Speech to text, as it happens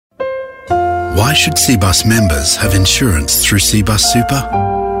Why should CBUS members have insurance through CBUS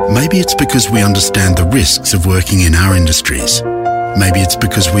Super? Maybe it's because we understand the risks of working in our industries. Maybe it's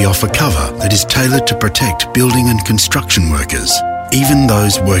because we offer cover that is tailored to protect building and construction workers, even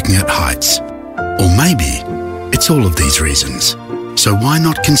those working at heights. Or maybe it's all of these reasons. So why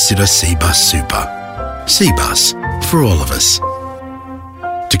not consider CBUS Super? CBUS, for all of us.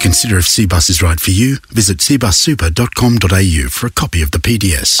 To consider if CBUS is right for you, visit cbussuper.com.au for a copy of the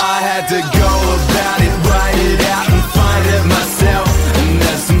PDS. I had to go about it, write it out and find it myself. And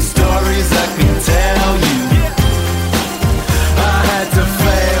there's some stories I can tell you. I had to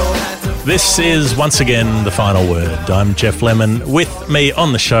fail. This is once again The Final Word. I'm Jeff Lemon. With me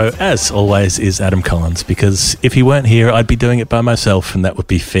on the show, as always, is Adam Collins, because if he weren't here, I'd be doing it by myself, and that would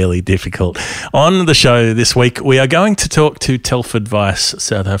be fairly difficult. On the show this week, we are going to talk to Telford Vice,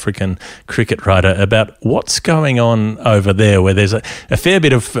 South African cricket writer, about what's going on over there, where there's a fair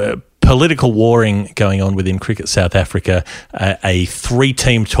bit of political warring going on within Cricket South Africa, a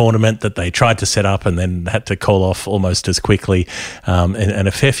three-team tournament that they tried to set up and then had to call off almost as quickly, and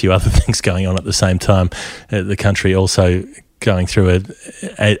a fair few other things going on at the same time. The country also going through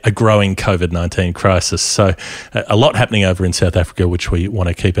a growing COVID-19 crisis. So a lot happening over in South Africa, which we want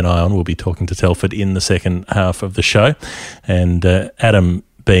to keep an eye on. We'll be talking to Telford in the second half of the show. And Adam,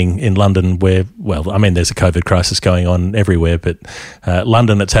 being in London where, well, I mean, there's a COVID crisis going on everywhere, but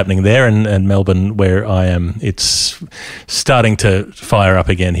London, it's happening there, and Melbourne, where I am, it's starting to fire up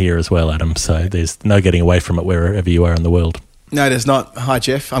again here as well, Adam. So there's no getting away from it wherever you are in the world. No, there's not. Hi,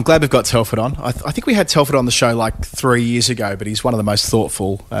 Jeff. I'm glad we've got Telford on. I think we had Telford on the show like 3 years ago, but he's one of the most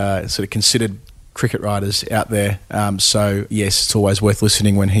thoughtful, sort of considered cricket writers out there. So, yes, it's always worth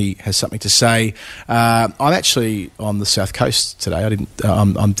listening when he has something to say. I'm actually on the South Coast today.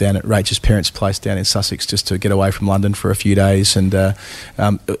 I'm down at Rachel's parents' place down in Sussex just to get away from London for a few days and,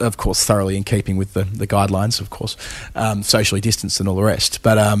 of course, thoroughly in keeping with the guidelines, of course, socially distanced and all the rest.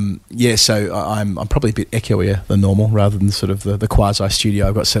 But, so I'm probably a bit echoier than normal rather than sort of the quasi-studio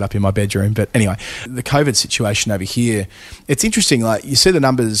I've got set up in my bedroom. But anyway, the COVID situation over here, it's interesting. Like, you see the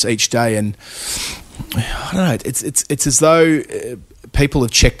numbers each day and I don't know. It's as though people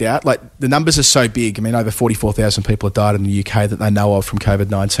have checked out. Like, the numbers are so big. I mean, over 44,000 people have died in the UK that they know of from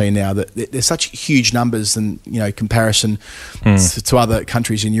COVID-19 now. That there's such huge numbers, and comparison to other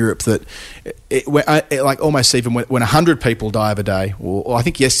countries in Europe, that like almost even when 100 people die of a day, or I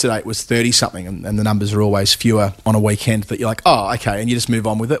think yesterday it was 30 something, and the numbers are always fewer on a weekend. That you're like, oh, okay, and you just move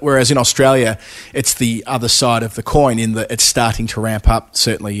on with it. Whereas in Australia, it's the other side of the coin in that it's starting to ramp up.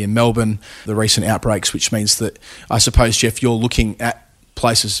 Certainly in Melbourne, the recent outbreaks, which means that I suppose, Jeff, you're looking at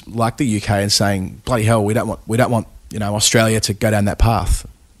places like the UK and saying, bloody hell, we don't want Australia to go down that path.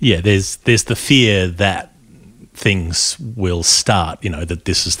 Yeah, there's the fear that things will start, that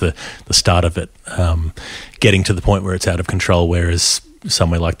this is the start of it, getting to the point where it's out of control, whereas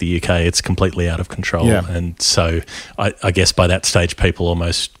somewhere like the UK, it's completely out of control. Yeah. And so I guess by that stage, people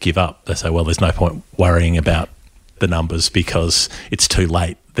almost give up. They say, well, there's no point worrying about the numbers because it's too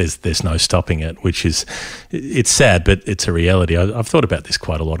late. There's no stopping it, which is, it's sad, but it's a reality. I've thought about this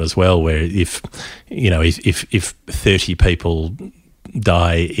quite a lot as well, where if 30 people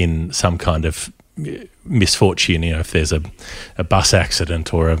die in some kind of misfortune, if there's a bus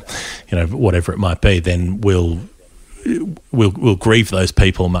accident or whatever it might be, then we'll grieve those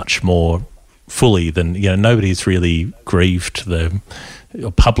people much more fully than, nobody's really grieved or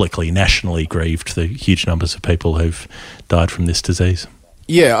publicly, nationally grieved the huge numbers of people who've died from this disease.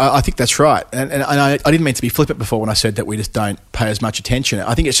 Yeah, I think that's right. And I didn't mean to be flippant before when I said that we just don't pay as much attention.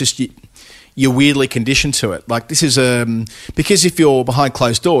 I think it's just you're weirdly conditioned to it. Like, this is because if you're behind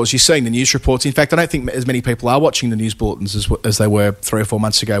closed doors, you're seeing the news reports. In fact, I don't think as many people are watching the news bulletins as they were 3 or 4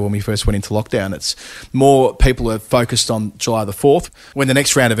 months ago when we first went into lockdown. It's more people are focused on July the 4th, when the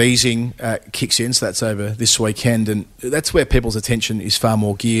next round of easing kicks in. So that's over this weekend, and that's where people's attention is far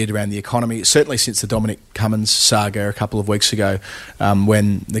more geared around the economy. Certainly since the Dominic Cummins saga a couple of weeks ago,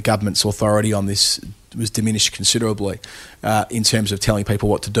 when the government's authority on this was diminished considerably in terms of telling people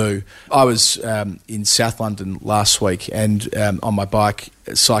what to do. I was in South London last week and on my bike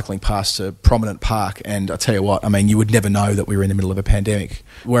cycling past a prominent park, and I tell you what, I mean, you would never know that we were in the middle of a pandemic.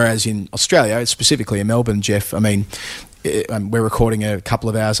 Whereas in Australia, specifically in Melbourne, Jeff, I mean, we're recording a couple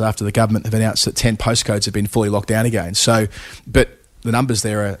of hours after the government have announced that 10 postcodes have been fully locked down again. So, but the numbers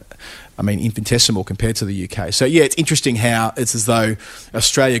there are, infinitesimal compared to the UK. So, yeah, it's interesting how it's as though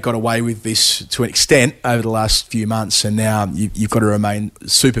Australia got away with this to an extent over the last few months, and now you've got to remain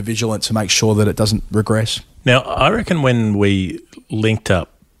super vigilant to make sure that it doesn't regress. Now, I reckon when we linked up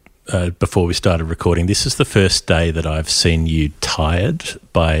before we started recording, this is the first day that I've seen you tired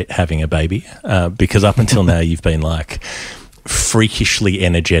by having a baby, because up until now you've been like freakishly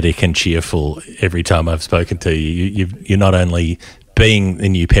energetic and cheerful every time I've spoken to you. You're not only being a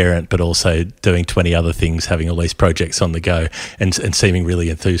new parent, but also doing 20 other things, having all these projects on the go and seeming really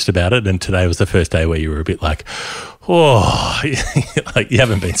enthused about it. And today was the first day where you were a bit like, oh, like you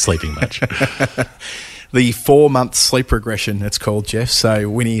haven't been sleeping much. The 4-month sleep regression, it's called, Jeff. So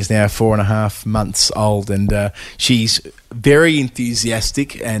Winnie is now 4.5 months old, and she's very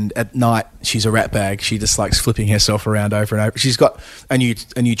enthusiastic, and at night she's a rat bag. She just likes flipping herself around over and over. She's got a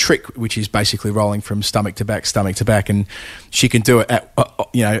new trick, which is basically rolling from stomach to back, and she can do it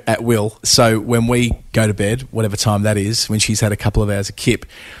at will. So when we go to bed, whatever time that is, when she's had a couple of hours of kip,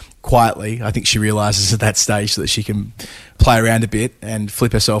 quietly, I think she realises at that stage that she can play around a bit and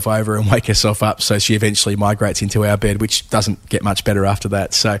flip herself over and wake herself up, so she eventually migrates into our bed, which doesn't get much better after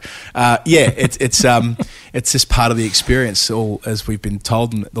that. So it's just part of the experience. All, as we've been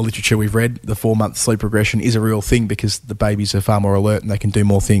told in the literature we've read, the 4-month sleep regression is a real thing because the babies are far more alert and they can do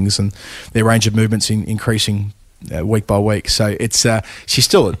more things, and their range of movements increasing week by week. So it's she's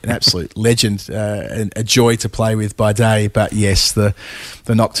still an absolute legend and a joy to play with by day. But yes, the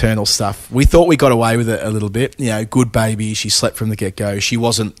nocturnal stuff, we thought we got away with it a little bit. Good baby. She slept from the get-go. She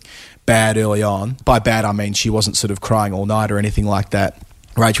wasn't bad early on. By bad, I mean she wasn't sort of crying all night or anything like that.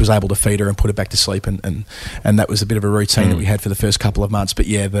 Rach was able to feed her and put her back to sleep, and that was a bit of a routine that we had for the first couple of months. But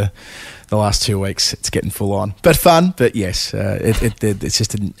yeah, the last 2 weeks, it's getting full on. But fun, but yes, it's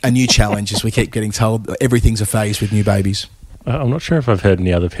just a new challenge as we keep getting told everything's a phase with new babies. I'm not sure if I've heard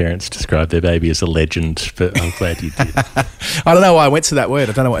any other parents describe their baby as a legend, but I'm glad you did. I don't know why I went to that word.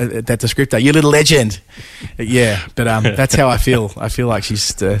 I don't know what, that descriptor. You little legend. Yeah, but that's how I feel. I feel like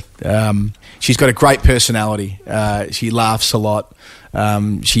she's got a great personality. She laughs a lot.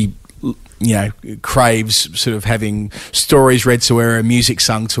 She craves sort of having stories read to her and music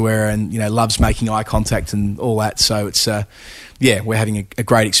sung to her, and loves making eye contact and all that. So it's we're having a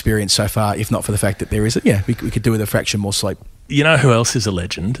great experience so far, if not for the fact that there is we could do with a fraction more sleep. You know who else is a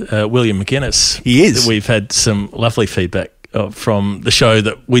legend? William McGuinness. He is. We've had some lovely feedback from the show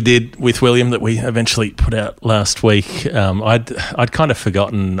that we did with William that we eventually put out last week. I'd kind of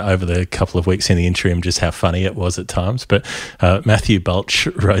forgotten over the couple of weeks in the interim just how funny it was at times, but Matthew Bulch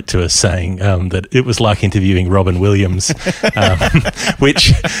wrote to us saying that it was like interviewing Robin Williams,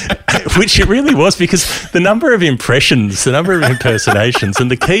 which it really was, because the number of impressions, the number of impersonations,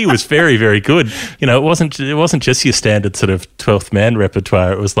 and the key was very, very good. It wasn't just your standard sort of 12th man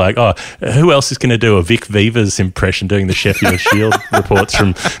repertoire. It was like, who else is going to do a Vic Vivas impression doing the Sheffield Shield reports from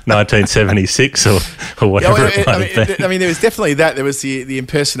 1976 or whatever it might have been. I mean, there was definitely that. There was the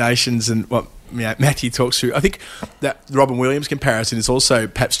impersonations and what Matthew talks through. I think that Robin Williams comparison is also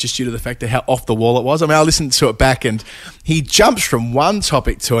perhaps just due to the fact of how off the wall it was. I mean, I listened to it back and he jumps from one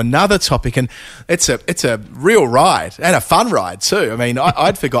topic to another topic, and it's a real ride and a fun ride too. I mean,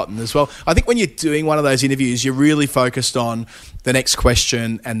 I'd forgotten as well. I think when you're doing one of those interviews, you're really focused on the next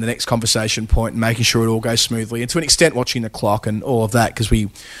question and the next conversation point and making sure it all goes smoothly, and to an extent watching the clock and all of that, because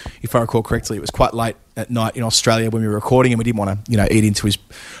if I recall correctly, it was quite late at night in Australia when we were recording, and we didn't want to eat into his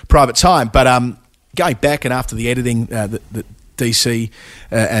private time. But going back and after the editing that DC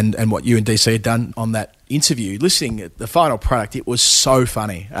and what you and DC had done on that interview, listening at the final product, it was so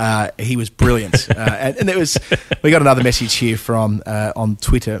funny. He was brilliant. And it was, we got another message here from on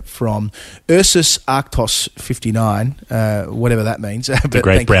Twitter from Ursus Arctos 59, whatever that means. The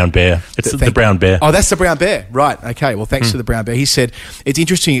great brown bear. It's the brown bear. Oh, that's the brown bear. Right. Okay. Well, thanks to the brown bear. He said, it's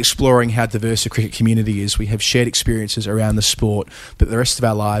interesting exploring how diverse the cricket community is. We have shared experiences around the sport, but the rest of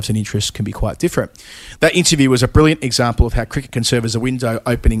our lives and interests can be quite different. That interview was a brilliant example of how cricket can serve as a window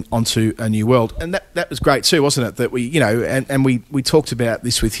opening onto a new world. And that was great too, wasn't it? That we talked about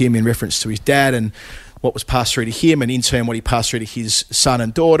this with him in reference to his dad and what was passed through to him, and in turn what he passed through to his son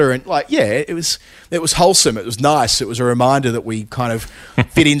and daughter. And it was wholesome. It was nice. It was a reminder that we kind of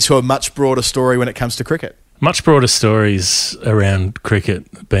fit into a much broader story when it comes to cricket. Much broader stories around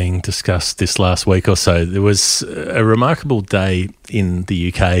cricket being discussed this last week or so. There was a remarkable day in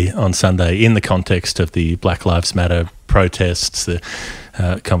the UK on Sunday in the context of the Black Lives Matter protests, the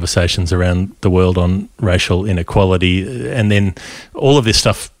conversations around the world on racial inequality, and then all of this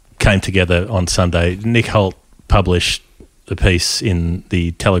stuff came together on Sunday. Nick Holt published a piece in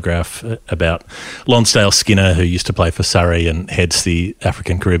the Telegraph about Lonsdale Skinner, who used to play for Surrey and heads the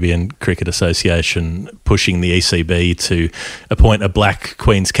African Caribbean Cricket Association, pushing the ECB to appoint a black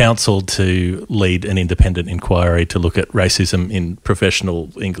Queen's Counsel to lead an independent inquiry to look at racism in professional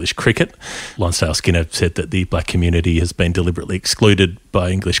English cricket. Lonsdale Skinner said that the black community has been deliberately excluded by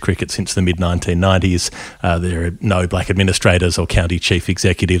English cricket since the mid-1990s. There are no black administrators or county chief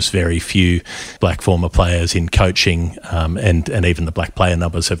executives, very few black former players in coaching, and even the black player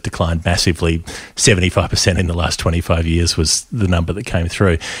numbers have declined massively. 75% in the last 25 years was the number that came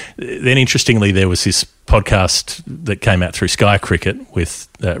through. Then, interestingly, there was this podcast that came out through Sky Cricket with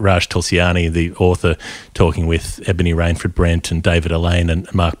Raj Tulsiani, the author, talking with Ebony Rainford-Brent and David Elaine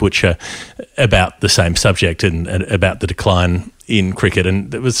and Mark Butcher about the same subject and about the decline in cricket.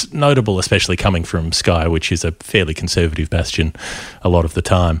 And it was notable, especially coming from Sky, which is a fairly conservative bastion a lot of the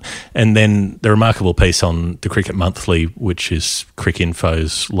time. And then the remarkable piece on the Cricket Monthly, which is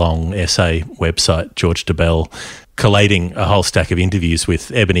Cricinfo's long essay website, George DeBell, collating a whole stack of interviews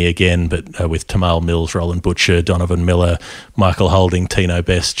with Ebony again, but with Tamal Mills, Roland Butcher, Donovan Miller, Michael Holding, Tino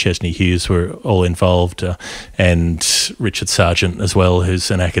Best, Chesney Hughes were all involved, and Richard Sargent as well,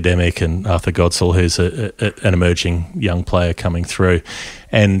 who's an academic, and Arthur Godsall, who's an emerging young player coming through.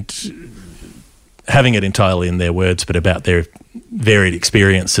 And having it entirely in their words, but about their varied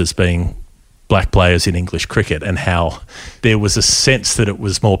experiences being black players in English cricket, and how there was a sense that it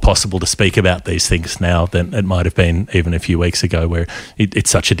was more possible to speak about these things now than it might have been even a few weeks ago, where it's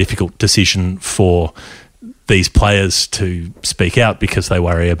such a difficult decision for these players to speak out because they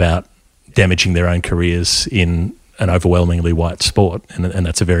worry about damaging their own careers in an overwhelmingly white sport, and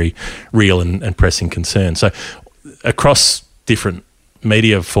that's a very real and pressing concern. So across different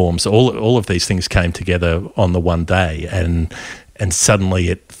media forms, all of these things came together on the one day, and suddenly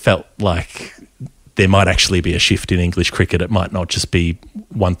it felt like there might actually be a shift in English cricket. It might not just be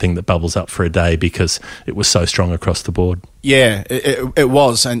one thing that bubbles up for a day because it was so strong across the board. Yeah, it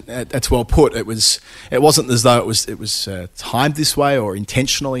was, and that's well put. It wasn't as though it was timed this way or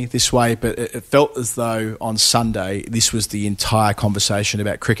intentionally this way, but it felt as though on Sunday this was the entire conversation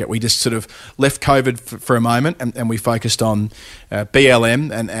about cricket. We just sort of left COVID for a moment, and we focused on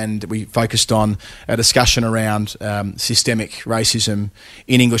BLM, and we focused on a discussion around systemic racism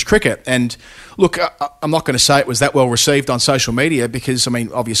in English cricket. And look, I'm not going to say it was that well received on social media because, I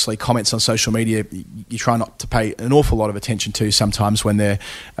mean, obviously comments on social media you try not to pay an awful lot of attention to sometimes when they're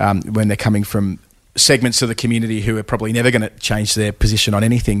coming from segments of the community who are probably never going to change their position on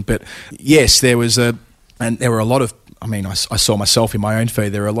anything. But yes, there were a lot of, I mean, I saw myself in my own feed,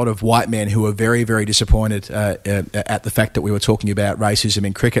 there were a lot of white men who were very, very disappointed at the fact that we were talking about racism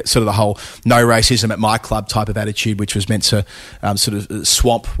in cricket, sort of the whole no racism at my club type of attitude, which was meant to sort of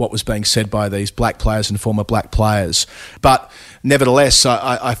swamp what was being said by these black players and former black players. But nevertheless,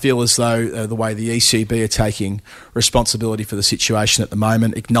 I feel as though the way the ECB are taking responsibility for the situation at the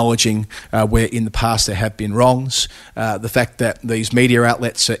moment, acknowledging where in the past there have been wrongs, the fact that these media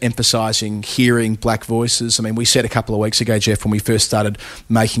outlets are emphasising hearing black voices. I mean, we said a couple of weeks ago, Jeff, when we first started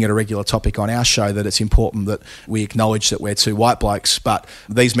making it a regular topic on our show, that it's important that we acknowledge that we're two white blokes, but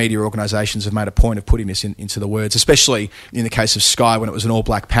these media organisations have made a point of putting this into the words, especially in the case of Sky when it was an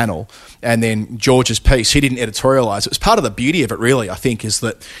all-black panel. And then George's piece, he didn't editorialise. It was part of the beauty of it, really, I think, is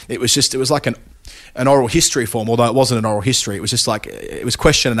that it was like an oral history form, although it wasn't an oral history. It was just like, it was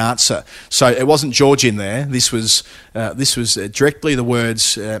question and answer. So it wasn't George in there. This was directly the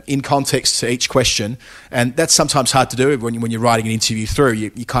words in context to each question. And that's sometimes hard to do when you're writing an interview through.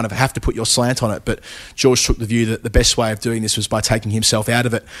 You kind of have to put your slant on it. But George took the view that the best way of doing this was by taking himself out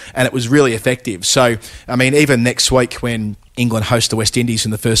of it. And it was really effective. So, I mean, even next week when England host the West Indies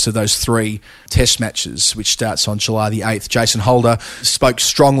in the first of those 3 test matches, which starts on July the 8th. Jason Holder spoke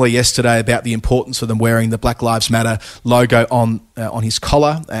strongly yesterday about the importance of them wearing the Black Lives Matter logo on his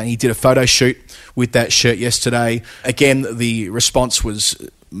collar, and he did a photo shoot with that shirt yesterday. Again, the response was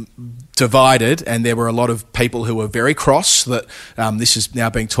divided, and there were a lot of people who were very cross that this is now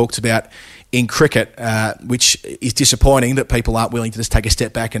being talked about in cricket, which is disappointing that people aren't willing to just take a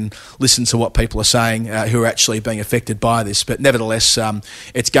step back and listen to what people are saying who are actually being affected by this. But nevertheless,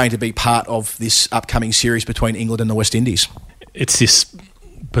 it's going to be part of this upcoming series between England and the West Indies. It's this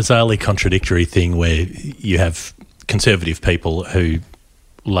bizarrely contradictory thing where you have conservative people who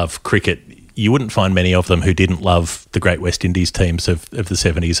love cricket. You wouldn't find many of them who didn't love the great West Indies teams of the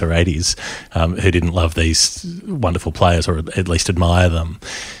 70s or 80s, who didn't love these wonderful players or at least admire them.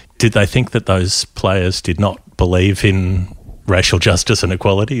 Did they think that those players did not believe in racial justice and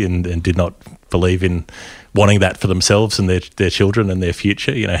equality and did not believe in wanting that for themselves and their children and their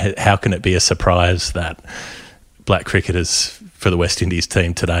future? You know, how can it be a surprise that black cricketers for the West Indies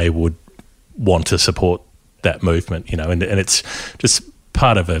team today would want to support that movement, and it's just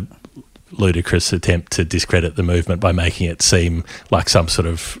part of a ludicrous attempt to discredit the movement by making it seem like some sort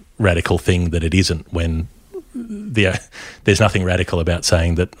of radical thing that it isn't, when there's nothing radical about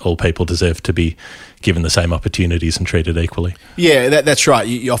saying that all people deserve to be given the same opportunities and treated equally. Yeah, that's right.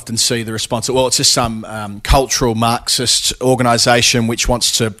 You often see the response, well, it's just some cultural Marxist organisation which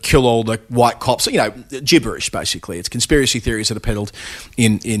wants to kill all the white cops. Gibberish, basically. It's conspiracy theories that are peddled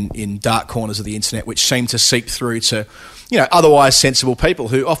in dark corners of the internet, which seem to seep through to, otherwise sensible people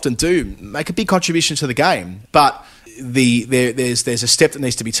who often do make a big contribution to the game. But there's a step that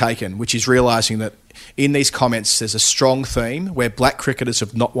needs to be taken, which is realising that in these comments there's a strong theme where black cricketers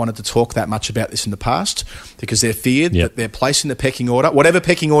have not wanted to talk that much about this in the past because they're feared that their place in the pecking order, whatever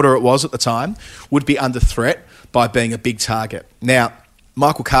pecking order it was at the time, would be under threat by being a big target. Now,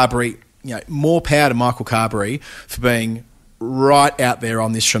 Michael Carberry, more power to Michael Carberry for being right out there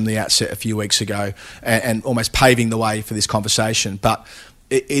on this from the outset a few weeks ago and almost paving the way for this conversation. But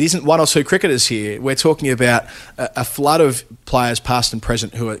it isn't one or two cricketers here. We're talking about a flood of players past and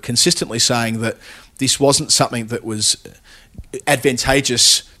present who are consistently saying that this wasn't something that was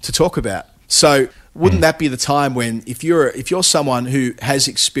advantageous to talk about. So wouldn't that be the time when, if you're someone who has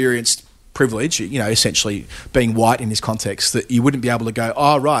experienced privilege, essentially being white in this context, that you wouldn't be able to go,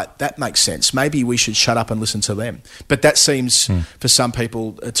 oh, right, that makes sense. Maybe we should shut up and listen to them. But that seems, for some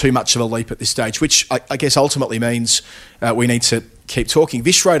people, too much of a leap at this stage, which I guess ultimately means we need to keep talking.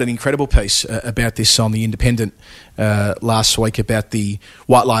 Vish wrote an incredible piece about this on The Independent last week about the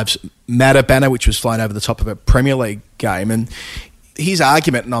White Lives Matter banner, which was flown over the top of a Premier League game. And his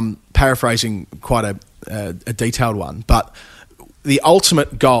argument, and I'm paraphrasing quite a detailed one, but the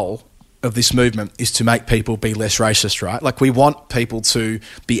ultimate goal of this movement is to make people be less racist, right? Like, we want people to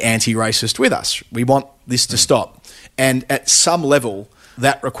be anti-racist with us. We want this to stop. And at some level,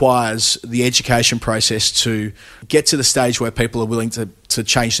 that requires the education process to get to the stage where people are willing to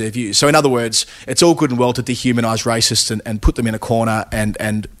change their views. So in other words, it's all good and well to dehumanise racists and put them in a corner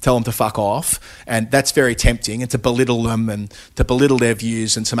and tell them to fuck off. And that's very tempting, and to belittle them and to belittle their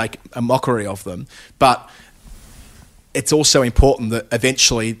views and to make a mockery of them. But it's also important that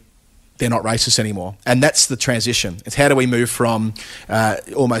eventually they're not racist anymore. And that's the transition. It's how do we move from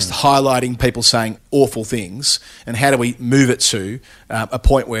almost highlighting people saying awful things, and how do we move it to a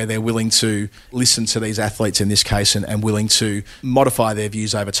point where they're willing to listen to these athletes in this case and willing to modify their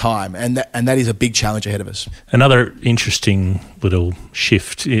views over time. And that is a big challenge ahead of us. Another interesting little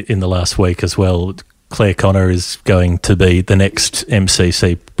shift in the last week as well. Claire Connor is going to be the next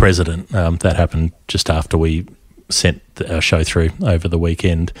MCC president. That happened just after we sent our show through over the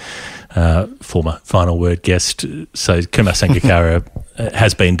weekend. Former Final Word guest. So Kumar Sangakkara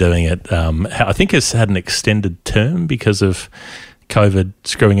has been doing it. I think has had an extended term because of COVID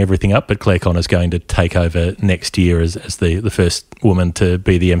screwing everything up, but Claire Connor's going to take over next year as the first woman to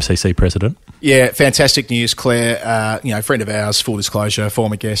be the MCC president. Yeah, fantastic news, Claire. Friend of ours, full disclosure,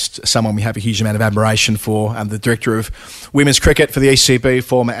 former guest, someone we have a huge amount of admiration for, the director of women's cricket for the ECB,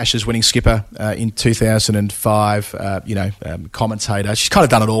 former Ashes winning skipper in 2005, commentator. She's kind of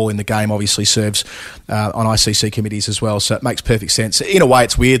done it all in the game, obviously serves on ICC committees as well, so it makes perfect sense. In a way,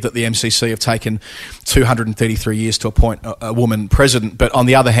 it's weird that the MCC have taken 233 years to appoint a woman president, but on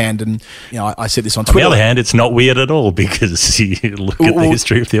the other hand, and I said this on Twitter. On the other hand, it's not weird at all because you look at the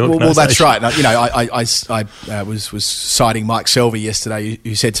history of the organisation. Well, that's right. I was citing Mike Selvey yesterday,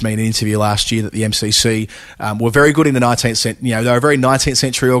 who said to me in an interview last year that the MCC were very good in the 19th century. They're a very 19th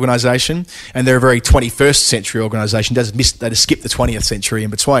century organisation, and they're a very 21st century organisation. They just skipped the 20th century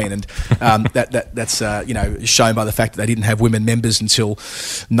in between, and that's shown by the fact that they didn't have women members until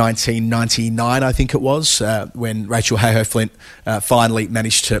 1999, I think it was, when Rachel Hayhoe-Flint finally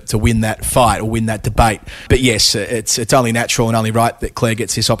managed to win that fight or win that debate. But yes, it's only natural and only right that Claire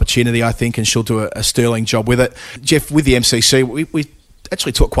gets this opportunity, I think, and she'll do a sterling job with it. Jeff, with the MCC, we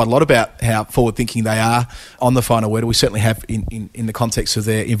actually talk quite a lot about how forward-thinking they are on the Final Word. We certainly have in the context of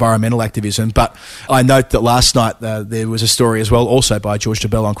their environmental activism. But I note that last night there was a story as well, also by George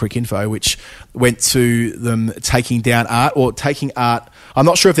DeBell on Quick Info, which went to them taking down art, or taking art. I'm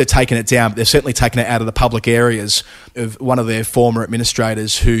not sure if they've taken it down, but they've certainly taken it out of the public areas of one of their former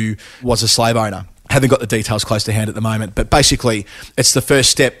administrators who was a slave owner. Haven't got the details close to hand at the moment, but basically it's the first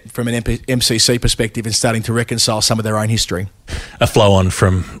step from an MCC perspective in starting to reconcile some of their own history. A flow on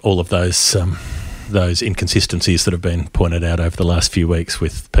from all of those inconsistencies that have been pointed out over the last few weeks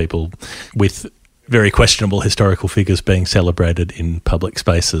with people with very questionable historical figures being celebrated in public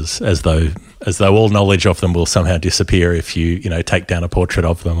spaces as though all knowledge of them will somehow disappear if you take down a portrait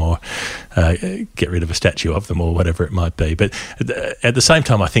of them or get rid of a statue of them or whatever it might be. But at the same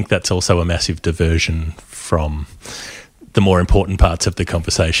time, I think that's also a massive diversion from the more important parts of the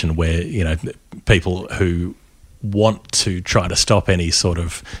conversation where, people who want to try to stop any sort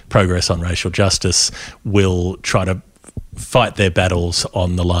of progress on racial justice will try to fight their battles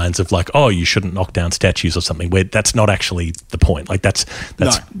on the lines of like, oh, you shouldn't knock down statues or something, where that's not actually the point. Like that's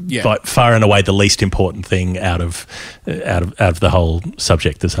by far and away the least important thing out of the whole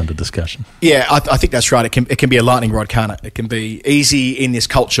subject that's under discussion. Yeah, I think that's right. It can be a lightning rod, can't it? It can be easy in this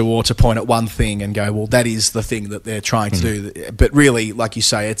culture war to point at one thing and go, well, that is the thing that they're trying to do. But really, like you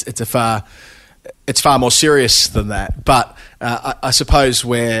say, it's far more serious than that. But I suppose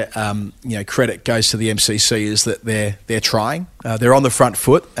where credit goes to the MCC is that they're trying. They're on the front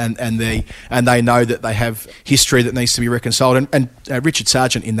foot, and they know that they have history that needs to be reconciled. And Richard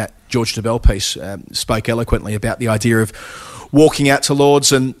Sargent in that George DeBell piece spoke eloquently about the idea of walking out to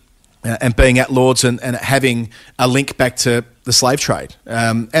Lords and being at Lords and having a link back to the slave trade.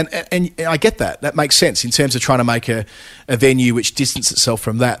 And I get that. That makes sense in terms of trying to make a venue which distances itself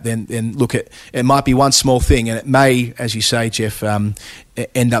from that. Then look, it might be one small thing and it may, as you say, Jeff,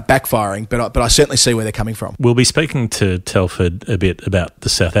 end up backfiring. But I certainly see where they're coming from. We'll be speaking to Telford a bit about the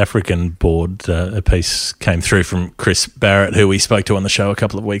South African board. A piece came through from Chris Barrett, who we spoke to on the show a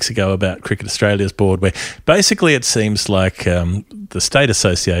couple of weeks ago about Cricket Australia's board, where basically it seems like the state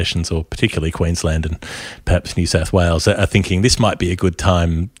associations, or particularly Queensland and perhaps New South Wales, are thinking this might be a good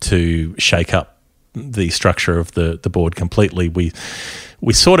time to shake up the structure of the board completely.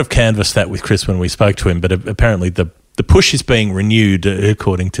 We sort of canvassed that with Chris when we spoke to him, but apparently the push is being renewed,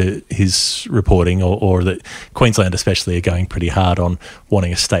 according to his reporting, or that Queensland especially are going pretty hard on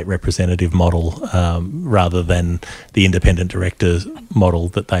wanting a state representative model rather than the independent director model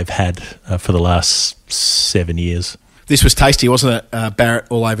that they've had for the last 7 years. This was tasty, wasn't it? Barrett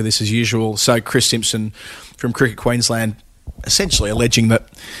all over this as usual. So Chris Simpson from Cricket Queensland essentially alleging that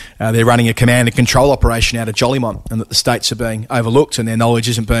they're running a command and control operation out of Jolimont and that the states are being overlooked and their knowledge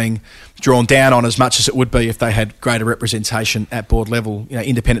isn't being drawn down on as much as it would be if they had greater representation at board level.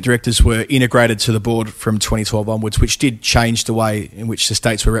 Independent directors were integrated to the board from 2012 onwards, which did change the way in which the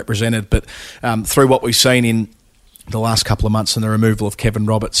states were represented. But through what we've seen in the last couple of months and the removal of Kevin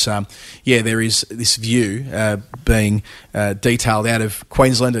Roberts, there is this view being detailed out of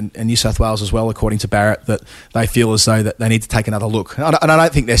Queensland and New South Wales as well, according to Barrett, that they feel as though that they need to take another look. And I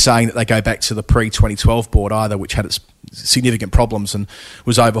don't think they're saying that they go back to the pre-2012 board either, which had its significant problems and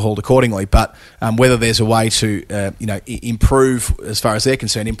was overhauled accordingly. But whether there's a way to improve, as far as they're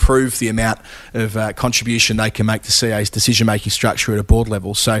concerned, improve the amount of contribution they can make to CA's decision-making structure at a board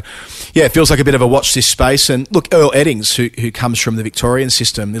level. So, yeah, it feels like a bit of a watch this space. And look, Earl Eddings, who comes from the Victorian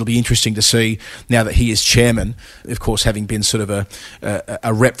system, it'll be interesting to see now that he is chairman, of course, having been sort of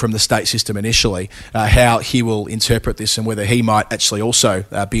a rep from the state system initially, how he will interpret this and whether he might actually also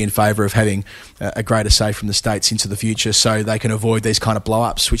be in favour of having a greater say from the states into the future, so they can avoid these kind of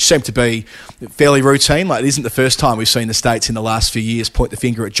blow-ups, which seem to be fairly routine. Like, it isn't the first time we've seen the states in the last few years point the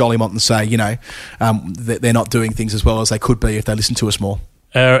finger at Jolimont and say, that they're not doing things as well as they could be if they listen to us more.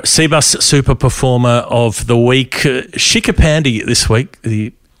 Seabus Super Performer of the Week, Shikha Pandey this week,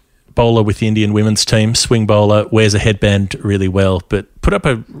 the bowler with the Indian women's team, swing bowler, wears a headband really well, but put up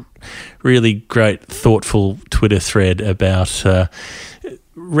a really great, thoughtful Twitter thread about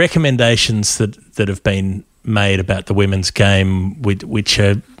recommendations that have been made about the women's game, which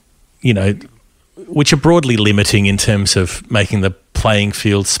are broadly limiting in terms of making the playing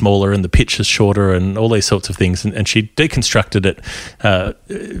field smaller and the pitches shorter and all these sorts of things. And she deconstructed it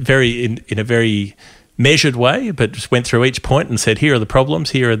in a very measured way, but just went through each point and said, here are the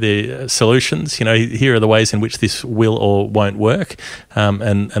problems, here are the solutions, here are the ways in which this will or won't work,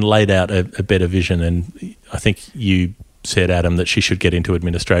 and laid out a better vision. And I think you said, Adam, that she should get into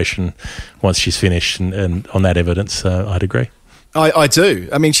administration once she's finished, and on that evidence, I'd agree. I do.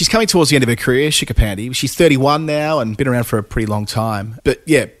 I mean, she's coming towards the end of her career, Shikha Pandey. She's 31 now and been around for a pretty long time. But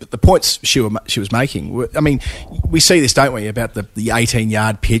the points she was making, I mean, we see this, don't we, about the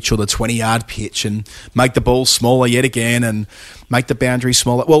 18-yard pitch or the 20-yard pitch, and make the ball smaller yet again and make the boundary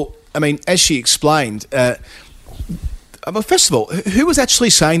smaller. Well, I mean, as she explained, first of all, who was actually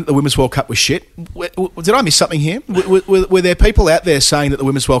saying that the Women's World Cup was shit? Did I miss something here? Were there people out there saying that the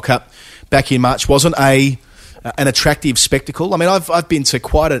Women's World Cup back in March wasn't an attractive spectacle? I mean, I've been to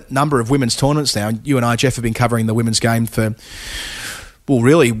quite a number of women's tournaments now. You and I, Jeff, have been covering the women's game for, well,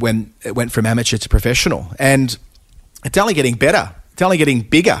 really when it went from amateur to professional. And it's only getting better it's only getting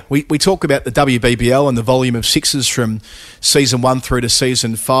bigger. We talk about the WBBL and the volume of sixes from season 1 through to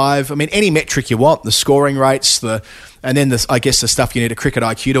season 5. I mean, any metric you want, the scoring rates, and then I guess the stuff you need a cricket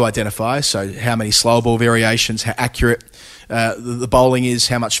IQ to identify. So how many slow ball variations, how accurate the bowling is,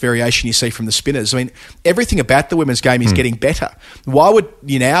 how much variation you see from the spinners. I mean, everything about the women's game is getting better. Why would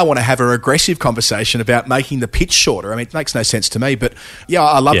you now want to have a regressive conversation about making the pitch shorter? I mean, it makes no sense to me. But yeah,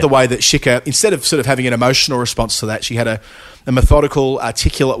 I love the way that Shika, instead of sort of having an emotional response to that, she had a methodical,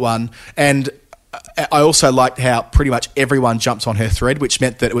 articulate one. And I also liked how pretty much everyone jumped on her thread, which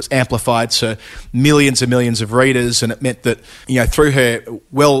meant that it was amplified to millions and millions of readers. And it meant that, through her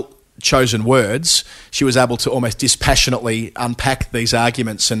chosen words, she was able to almost dispassionately unpack these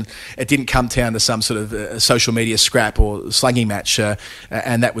arguments, and it didn't come down to some sort of social media scrap or slanging match,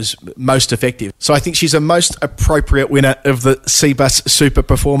 and that was most effective. So I think she's a most appropriate winner of the Cbus Super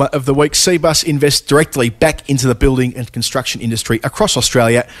Performer of the Week. Cbus invests directly back into the building and construction industry across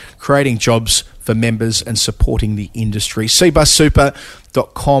Australia, creating jobs for members and supporting the industry.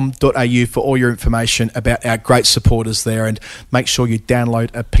 cbussuper.com.au for all your information about our great supporters there, and make sure you download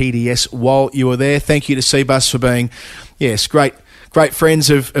a PDS while you are there. Thank you to Cbus for being, great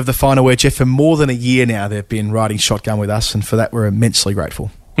friends of the Final Word, Jeff. For more than a year now, they've been riding shotgun with us, and for that we're immensely grateful.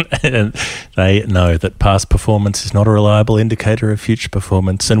 And they know that past performance is not a reliable indicator of future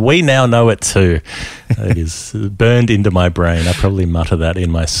performance, and we now know it too. It is burned into my brain. I probably mutter that in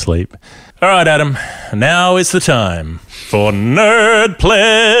my sleep. All right, Adam, now is the time for Nerd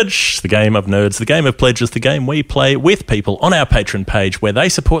Pledge, the game of nerds. The game of pledge is the game we play with people on our Patreon page, where they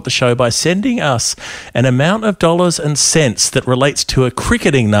support the show by sending us an amount of dollars and cents that relates to a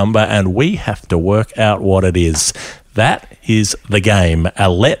cricketing number, and we have to work out what it is. That is the game.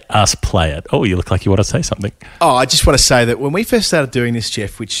 Let us play it. Oh, you look like you want to say something. Oh, I just want to say that when we first started doing this,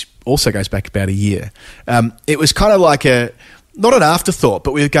 Jeff, which also goes back about a year, it was kind of like not an afterthought,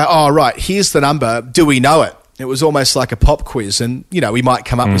 but we'd go, oh, right, here's the number. Do we know it? It was almost like a pop quiz, and, we might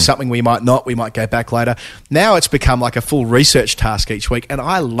come up with something, we might not, we might go back later. Now it's become like a full research task each week, and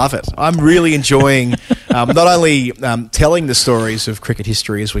I love it. I'm really enjoying not only telling the stories of cricket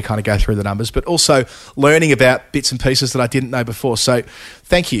history as we kind of go through the numbers, but also learning about bits and pieces that I didn't know before. So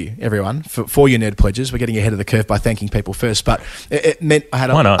thank you, everyone, for your nerd pledges. We're getting ahead of the curve by thanking people first, but it meant I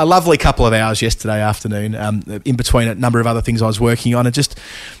had a lovely couple of hours yesterday afternoon in between a number of other things I was working on, and just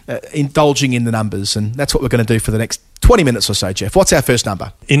indulging in the numbers, and that's what we're going to do for the next 20 minutes or so, Jeff. What's our first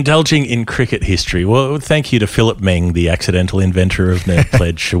number? Indulging in cricket history. Well, thank you to Philip Meng, the accidental inventor of Nerd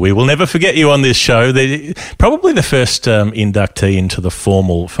Pledge. We will never forget you on this show. Probably the first inductee into the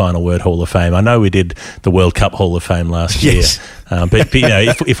formal Final Word Hall of Fame. I know we did the World Cup Hall of Fame last year. But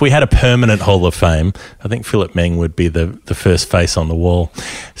if we had a permanent Hall of Fame, I think Philip Meng would be the first face on the wall.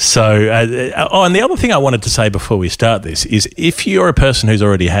 So, and the other thing I wanted to say before we start this is, if you're a person who's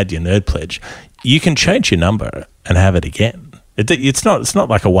already had your Nerd Pledge, you can change your number and have it again. It's not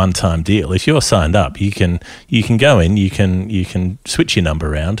like a one-time deal. If you're signed up, you can go in, you can switch your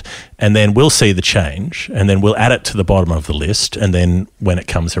number around, and then we'll see the change, and then we'll add it to the bottom of the list, and then when it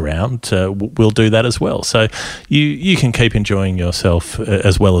comes around, we'll do that as well. So you can keep enjoying yourself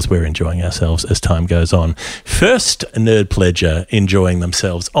as well as we're enjoying ourselves as time goes on. First nerd pledger enjoying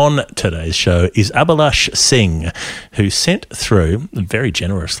themselves on today's show is Abhilash Singh, who sent through, very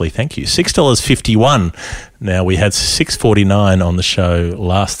generously, thank you, $6.51. Now, we had $6.49 on the show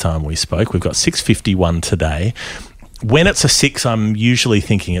last time we spoke. We've got $6.51 today. When it's a 6, I'm usually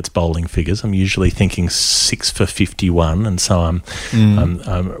thinking it's bowling figures. I'm usually thinking 6 for 51, and so I'm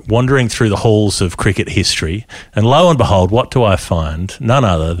wandering through the halls of cricket history, and lo and behold, what do I find? None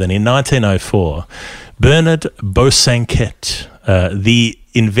other than in 1904, Bernard Bosanquet, the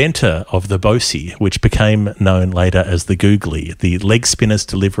inventor of the Bosie, which became known later as the googly, the leg spinner's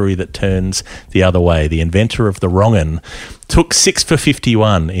delivery that turns the other way, the inventor of the wrong'un, took 6 for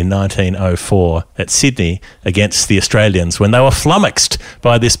 51 in 1904 at Sydney against the Australians, when they were flummoxed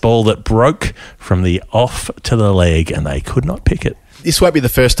by this ball that broke from the off to the leg, and they could not pick it. This won't be the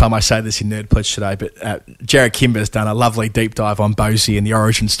first time I say this in Nerd Pledge today, but Jared Kimber's done a lovely deep dive on Bosie and the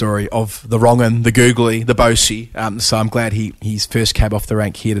origin story of the wrong'un, the googly, the Bosie. So I'm glad he's first cab off the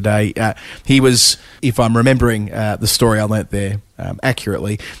rank here today. He was, if I'm remembering the story I learnt there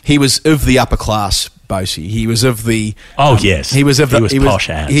accurately, he was of the upper class Bosie. He was of the... yes. He was posh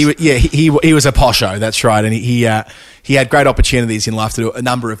as. He was a posho, that's right. And he had great opportunities in life to do a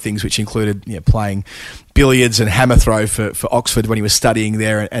number of things, which included playing billiards and hammer throw for Oxford when he was studying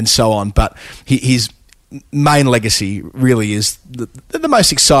there, and so on. But his main legacy really is the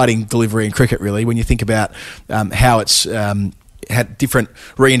most exciting delivery in cricket, really, when you think about how it's had different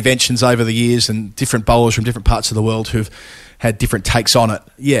reinventions over the years, and different bowlers from different parts of the world who've had different takes on it.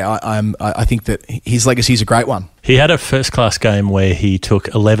 Yeah, I think that his legacy is a great one. He had a first-class game where he took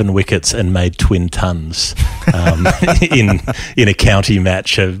 11 wickets and made twin tons in a county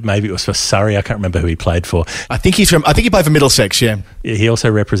match. Maybe it was for Surrey. I can't remember who he played for. I think he played for Middlesex. Yeah. He also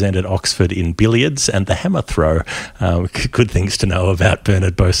represented Oxford in billiards and the hammer throw. Good things to know about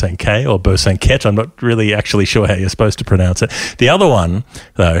Bernard Bosanquet or Bosanquet. I'm not really actually sure how you're supposed to pronounce it. The other one,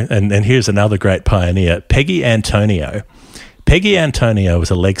 though, and here's another great pioneer, Peggy Antonio. Peggy Antonio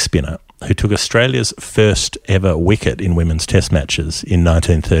was a leg spinner who took Australia's first ever wicket in women's test matches in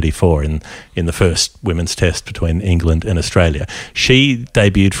 1934 in the first women's test between England and Australia. She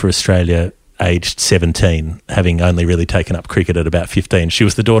debuted for Australia aged 17, having only really taken up cricket at about 15. She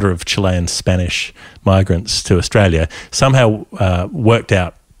was the daughter of Chilean Spanish migrants to Australia, somehow worked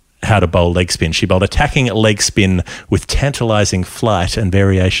out how to bowl leg spin. She bowled attacking leg spin with tantalising flight and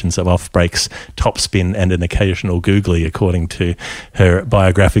variations of off breaks, top spin and an occasional googly, according to her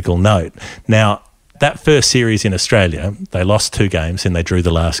biographical note. Now, that first series in Australia, they lost 2 games and they drew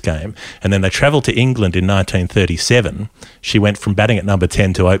the last game. And then they travelled to England in 1937. She went from batting at number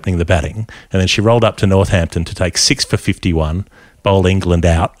 10 to opening the batting. And then she rolled up to Northampton to take 6 for 51, bowled England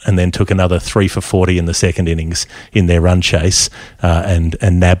out, and then took another 3 for 40 in the second innings in their run chase and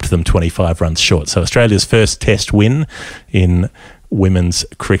nabbed them 25 runs short. So Australia's first test win in women's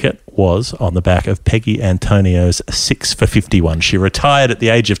cricket was on the back of Peggy Antonio's 6 for 51. She retired at the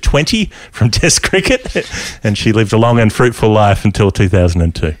age of 20 from test cricket and she lived a long and fruitful life until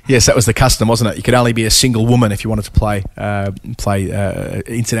 2002. Yes, that was the custom, wasn't it? You could only be a single woman if you wanted to play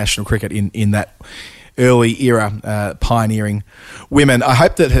international cricket in that early era, pioneering women. I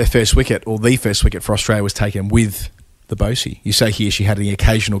hope that her first wicket, or the first wicket for Australia, was taken with the Bosey. You say here she had the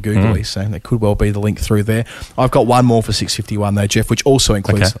occasional googly, so that could well be the link through there. I've got one more for 651 though, Jeff, which also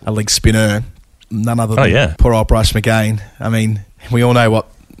includes a leg spinner, none other than poor old Bryce McGain. I mean, we all know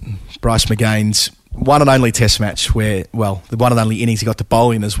what Bryce McGain's one and only test match where, well, the one and only innings he got to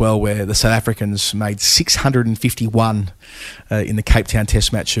bowl in as well, where the South Africans made 651 in the Cape Town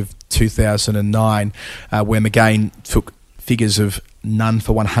test match of 2009, where McGain took figures of none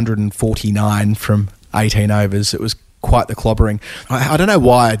for 149 from 18 overs. It was quite the clobbering. I don't know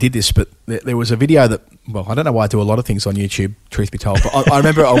why I did this, but there was a video that, well, I don't know why I do a lot of things on YouTube, truth be told, but I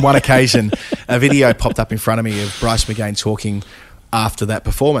remember on one occasion a video popped up in front of me of Bryce McGain talking after that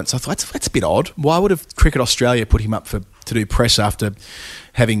performance. I thought, that's a bit odd. Why would have Cricket Australia put him up to do press after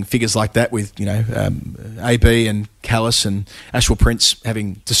having figures like that with, AB and Callis and Ashwell Prince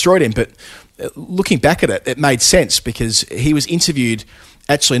having destroyed him? But looking back at it, it made sense because he was interviewed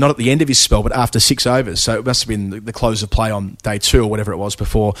actually not at the end of his spell, but after 6 overs. So it must have been the close of play on day 2 or whatever it was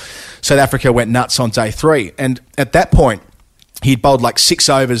before South Africa went nuts on day 3. And at that point, he'd bowled like 6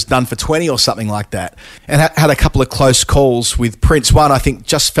 overs, done for 20 or something like that, and had a couple of close calls with Prince. One, I think,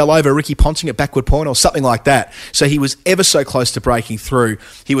 just fell over Ricky Ponting at backward point or something like that. So he was ever so close to breaking through.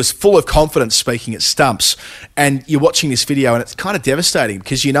 He was full of confidence speaking at stumps. And you're watching this video and it's kind of devastating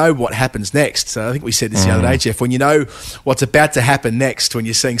because you know what happens next. So I think we said this the other day, Jeff, when you know what's about to happen next, when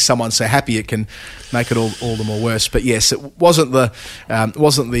you're seeing someone so happy, it can make it all the more worse. But yes, it wasn't the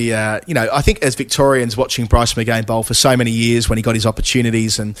I think as Victorians watching Bryce McGain bowl for so many years, when he got his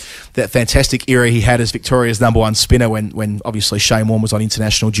opportunities and that fantastic era he had as Victoria's number 1 spinner when obviously Shane Warne was on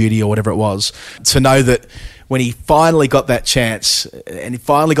international duty or whatever it was, to know that when he finally got that chance and he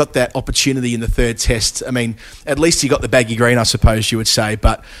finally got that opportunity in the 3rd test, I mean, at least he got the baggy green, I suppose you would say,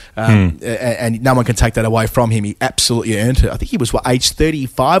 but and no one can take that away from him. He absolutely earned it. I think he was, age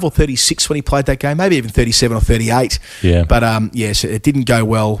 35 or 36 when he played that game, maybe even 37 or 38. Yeah. But yes, it didn't go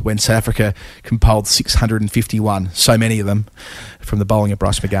well when South Africa compiled 651, so many of them, from the bowling of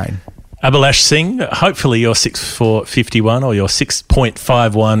Bryce McGain. Abhilash Singh, hopefully your 6 for 51 or your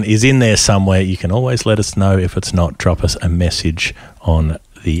 6.51 is in there somewhere. You can always let us know. If it's not, drop us a message on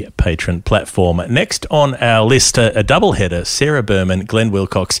the Patreon platform. Next on our list, a doubleheader, Sarah Berman, Glenn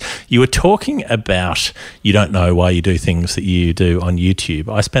Wilcox. You were talking about you don't know why you do things that you do on YouTube.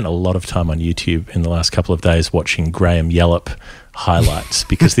 I spent a lot of time on YouTube in the last couple of days watching Graham Yallop highlights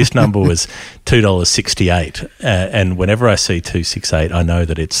because this number was $2.68 and whenever I see 268 I know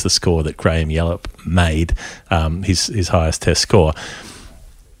that it's the score that Graham Yallop made, his highest test score.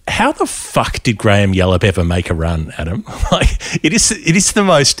 How the fuck did Graham Yallop ever make a run, Adam? It is the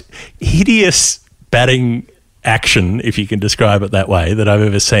most hideous batting action, if you can describe it that way, that I've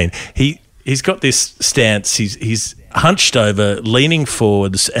ever seen. He's got this stance, he's hunched over, leaning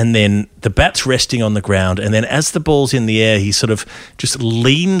forwards, and then the bat's resting on the ground, and then as the ball's in the air, he sort of just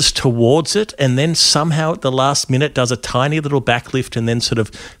leans towards it, and then somehow at the last minute does a tiny little backlift and then sort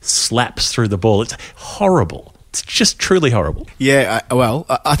of slaps through the ball. It's horrible. It's just truly horrible. Yeah,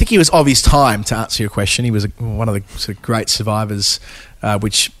 I think he was of his time, to answer your question. He was one of the sort of great survivors,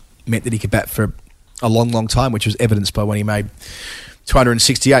 which meant that he could bat for a long, long time, which was evidenced by when he made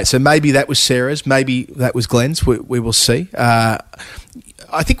 268. So maybe that was Sarah's, maybe that was Glenn's. We will see. I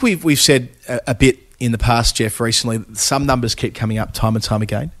think we've said a bit in the past, Jeff, recently. Some numbers keep coming up time and time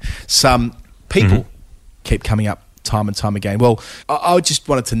again. Some people keep coming up time and time again. Well, I just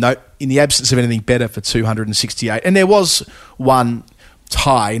wanted to note, in the absence of anything better for 268, and there was one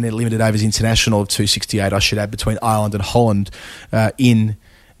tie in a limited overs international of 268, I should add, between Ireland and Holland in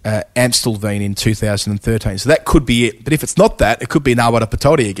Amstelveen in 2013. So that could be it. But if it's not that, it could be Nawada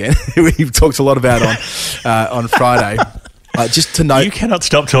Patodi again, who we've talked a lot about on Friday. Just to note, you cannot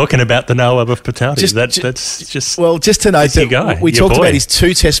stop talking about the Nawab of Patodi. That's just just to note that we talked boy. about his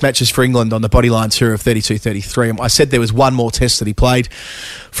 2 Test matches for England on the Bodyline tour of 32-33. I said there was one more Test that he played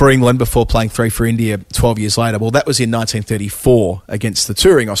for England before playing 3 for India 12 years later. Well, that was in 1934 against the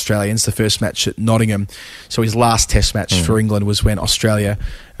touring Australians, the first match at Nottingham. So his last Test match for England was when Australia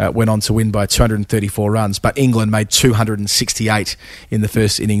went on to win by 234 runs. But England made 268 in the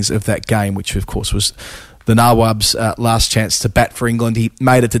first innings of that game, which of course was the Nawab's last chance to bat for England. He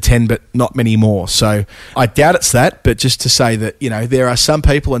made it to 10, but not many more. So I doubt it's that, but just to say that, there are some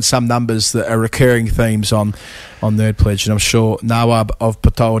people and some numbers that are recurring themes on Nerd Pledge, and I'm sure Nawab of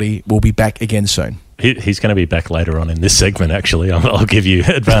Patodi will be back again soon. He's going to be back later on in this segment, actually. I'll give you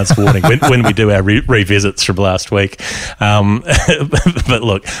advance warning when we do our revisits from last week. But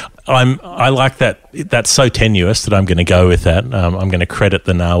look, I like that. That's so tenuous that I'm going to go with that. I'm going to credit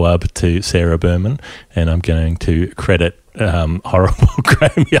the Nawab to Sarah Berman, and I'm going to credit horrible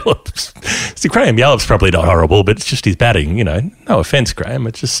Graham Yallop. See, Graham Yallop's probably not horrible, but it's just his batting. No offense, Graham.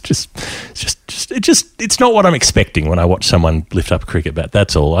 It's it's not what I'm expecting when I watch someone lift up a cricket bat.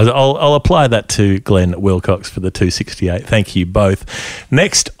 That's all. I'll apply that to Glenn Wilcox for the 268. Thank you both.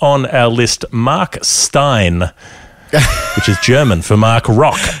 Next on our list, Mark Stein, which is German for Mark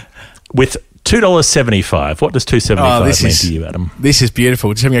Rock, with $2.75. What does $2.75 mean to you, Adam? This is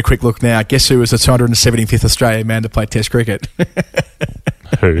beautiful. Just having a quick look now. Guess who was the 275th Australian man to play Test cricket?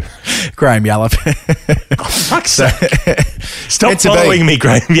 Who? Graham Yallop. Oh, fuck's sake. Stop following me,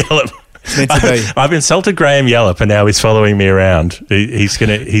 Graham Yallop. It's meant to be. I've insulted Graham Yallop, and now he's following me around.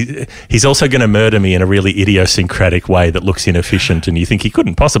 He's also going to murder me in a really idiosyncratic way that looks inefficient, and you think he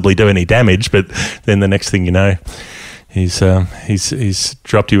couldn't possibly do any damage, but then the next thing you know, he's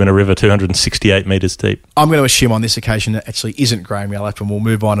dropped you in a river 268 metres deep. I'm going to assume on this occasion it actually isn't Graham Yallop, and we'll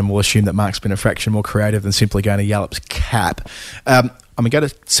move on and we'll assume that Mark's been a fraction more creative than simply going to Yallop's cap. I'm going to go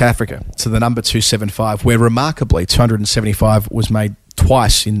to South Africa, to the number 275, where remarkably 275 was made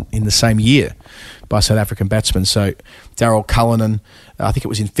twice in the same year by South African batsmen. So Darryl Cullinan, I think it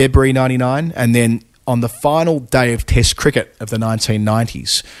was in February 99, and then on the final day of Test cricket of the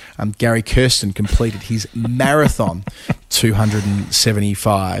 1990s, Gary Kirsten completed his marathon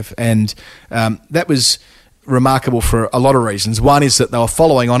 275, and that was remarkable for a lot of reasons. One is that they were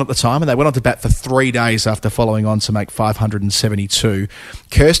following on at the time, and they went on to bat for 3 days after following on to make 572.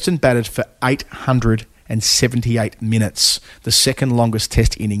 Kirsten batted for 878 minutes, the second longest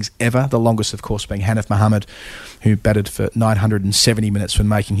Test innings ever, the longest of course being Hanif Mohammed, who batted for 970 minutes when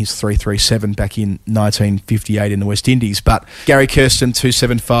making his 337 back in 1958 in the West Indies. But Gary Kirsten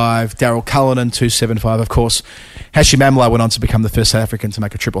 275, Darryl Cullinan 275, of course Hashim Amla went on to become the first South African to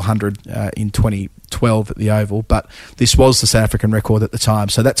make a triple hundred in 2012 at the Oval, but this was the South African record at the time,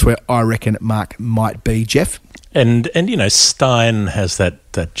 so that's where I reckon Mark might be. Jeff? And Stein has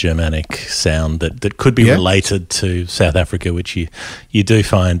that Germanic sound that could be related to South Africa, which you do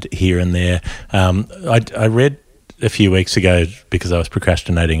find here and there. I read a few weeks ago, because I was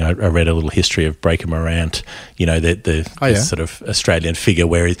procrastinating, I read a little history of Breaker Morant, the sort of Australian figure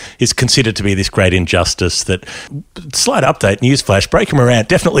where he's considered to be this great injustice. That, slight update, newsflash, Breaker Morant,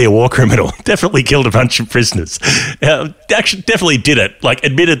 definitely a war criminal, definitely killed a bunch of prisoners. Actually, definitely did it,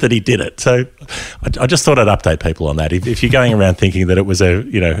 admitted that he did it. So I just thought I'd update people on that. If you're going around thinking that it was a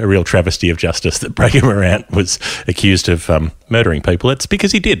real travesty of justice that Breaker Morant was accused of murdering people, it's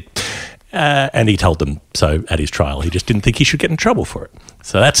because he did. And he told them so at his trial. He just didn't think he should get in trouble for it.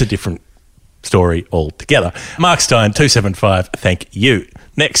 So that's a different story altogether. Mark Stein, 275, thank you.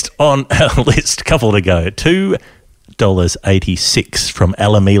 Next on our list, couple to go, $2.86 from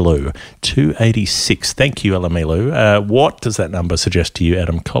Alamilu. $2.86. Thank you, Alamilu. What does that number suggest to you,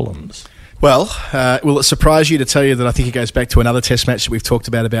 Adam Collins? Well, will it surprise you to tell you that I think it goes back to another Test match that we've talked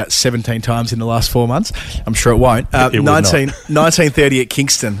about 17 times in the last 4 months? I'm sure it won't. 1930 at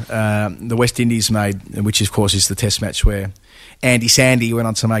Kingston, the West Indies made, which of course is the Test match where Andy Sandy went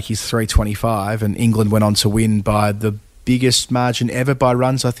on to make his 325, and England went on to win by the biggest margin ever by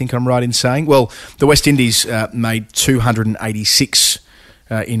runs, I think I'm right in saying. Well, the West Indies made 286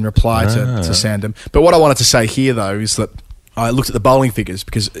 in reply to Sandham. But what I wanted to say here, though, is that I looked at the bowling figures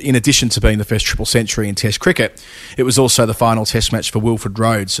because in addition to being the first triple century in Test cricket, it was also the final Test match for Wilfred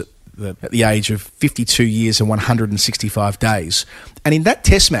Rhodes at the age of 52 years and 165 days. And in that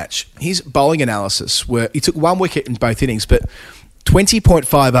Test match, his bowling analysis he took 1 wicket in both innings, but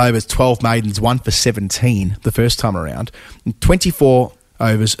 20.5 overs, 12 maidens, 1 for 17 the first time around, and 24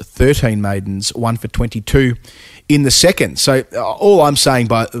 overs, 13 maidens, 1 for 22 in the second. So all I'm saying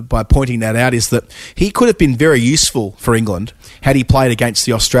by pointing that out is that he could have been very useful for England had he played against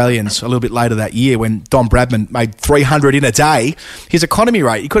the Australians a little bit later that year when Don Bradman made 300 in a day. His economy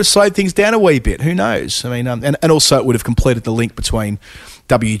rate, he could have slowed things down a wee bit. Who knows? I mean, and also it would have completed the link between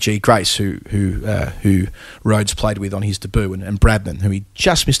W.G. Grace, who Rhodes played with on his debut, and Bradman, who he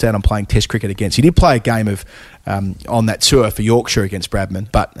just missed out on playing Test cricket against. He did play a game of on that tour for Yorkshire against Bradman,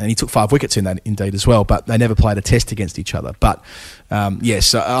 and he took 5 wickets in that indeed as well, but they never played a Test against each other. But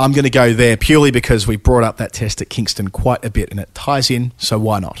yes, I'm going to go there purely because we brought up that Test at Kingston quite a bit, and it ties in, so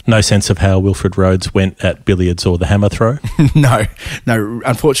why not? No sense of how Wilfred Rhodes went at billiards or the hammer throw? No,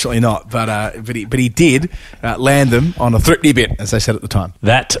 unfortunately not. But he did land them on a thrifty bit, as they said at the time.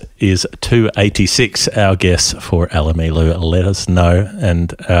 That is 286, our guess for Alamilu. Let us know.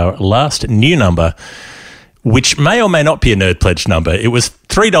 And our last new number, which may or may not be a Nerd Pledge number. It was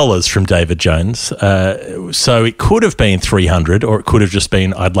 $3 from David Jones. So it could have been 300 or it could have just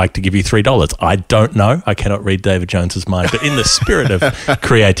been, I'd like to give you $3. I don't know. I cannot read David Jones's mind. But in the spirit of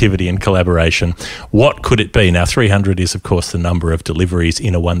creativity and collaboration, what could it be? Now, 300 is, of course, the number of deliveries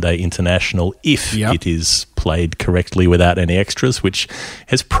in a one-day international if it is played correctly without any extras, which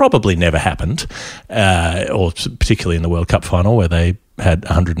has probably never happened, or particularly in the World Cup final where they had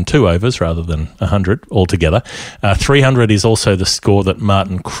 102 overs rather than 100 altogether. 300 is also the score that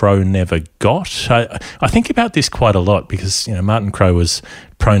Martin Crowe never got. I think about this quite a lot because, Martin Crowe was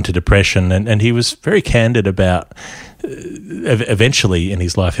prone to depression and he was very candid about eventually in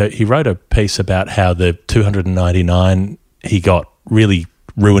his life. He wrote a piece about how the 299 he got really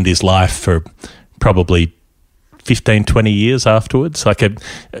ruined his life for probably 15, 20 years afterwards. Like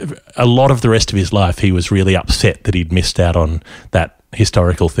a lot of the rest of his life, he was really upset that he'd missed out on that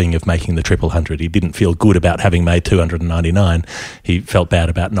historical thing of making the 100. He didn't feel good about having made 299. He felt bad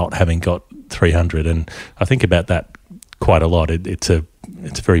about not having got 300. And I think about that quite a lot. It's a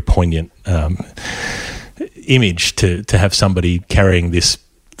very poignant image to have somebody carrying this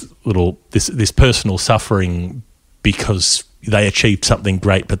personal suffering because they achieved something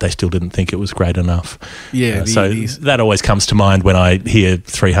great, but they still didn't think it was great enough. Yeah, that always comes to mind when I hear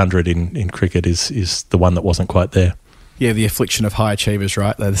 300 in cricket is the one that wasn't quite there. Yeah, the affliction of high achievers,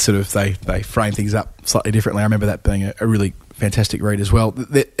 right? They frame things up slightly differently. I remember that being a really fantastic read as well.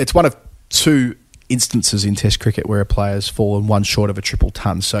 It's one of 2 instances in Test cricket where a player's fallen 1 short of a triple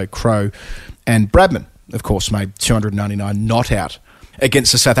ton. So Crowe and Bradman, of course, made 299 not out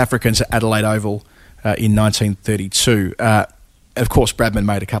against the South Africans at Adelaide Oval in 1932. Of course, Bradman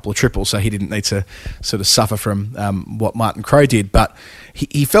made a couple of triples, so he didn't need to sort of suffer from what Martin Crowe did. But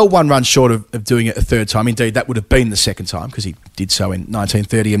he fell 1 run short of doing it a third time. Indeed, that would have been the second time because he did so in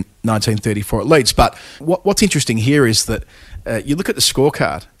 1930 and 1934 at Leeds. But what's interesting here is that you look at the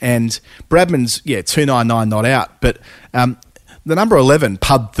scorecard and Bradman's, 299 not out, but the number 11,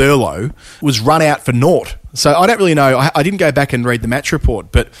 Pud Thurlow, was run out for naught. So I don't really know. I didn't go back and read the match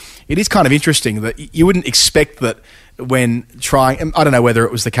report, but it is kind of interesting that you wouldn't expect that when trying, I don't know whether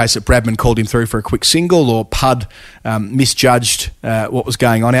it was the case that Bradman called him through for a quick single or Pud misjudged what was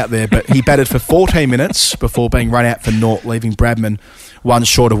going on out there, but he batted for 14 minutes before being run out for naught, leaving Bradman 1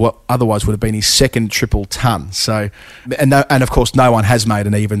 short of what otherwise would have been his second triple ton. So, and of course, no one has made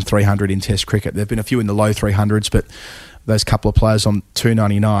an even 300 in Test cricket. There have been a few in the low 300s, but those couple of players on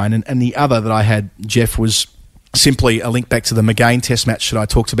 299. And the other that I had, Jeff, was simply a link back to the McGain Test match that I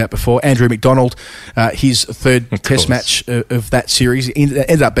talked about before. Andrew McDonald, his third Test match of that series,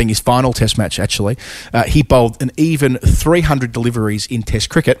 ended up being his final Test match, actually. He bowled an even 300 deliveries in Test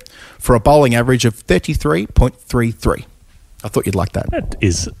cricket for a bowling average of 33.33. I thought you'd like that. That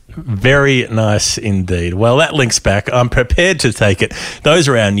is Very nice indeed. Well, that links back. I'm prepared to take it. Those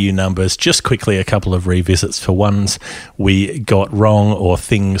are our new numbers. Just quickly, a couple of revisits for ones we got wrong or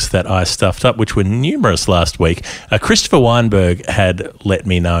things that I stuffed up, which were numerous last week. Christopher Weinberg had let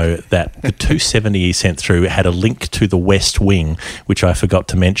me know that the 270 he sent through had a link to the West Wing, which I forgot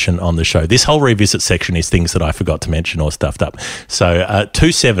to mention on the show. This whole revisit section is things that I forgot to mention or stuffed up. So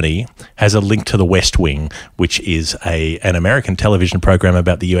 270 has a link to the West Wing, which is an American television program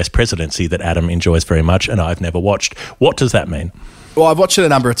about the US presidency that Adam enjoys very much and I've never watched. What does that mean? Well, I've watched it a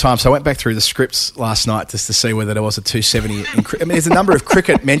number of times. So I went back through the scripts last night just to see whether there was a 270. There's a number of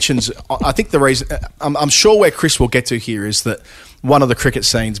cricket mentions. I think the reason, I'm sure where Chris will get to here is that one of the cricket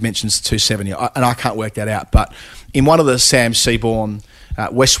scenes mentions 270, and I can't work that out. But in one of the Sam Seaborn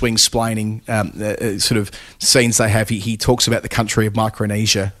West Wing splaining sort of scenes they have, he talks about the country of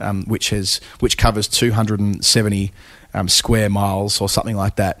Micronesia, which covers 270 square miles or something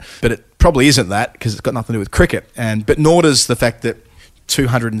like that. But it probably isn't that because it's got nothing to do with cricket. But nor does the fact that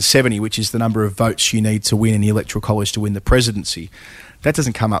 270, which is the number of votes you need to win in the Electoral College to win the presidency, that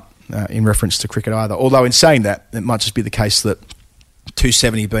doesn't come up in reference to cricket either. Although in saying that, it might just be the case that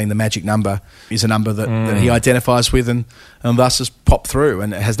 270 being the magic number is a number that he identifies with and thus has popped through,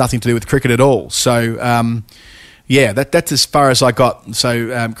 and it has nothing to do with cricket at all. So, that's as far as I got.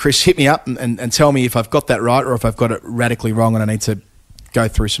 So, Chris, hit me up and tell me if I've got that right or if I've got it radically wrong and I need to go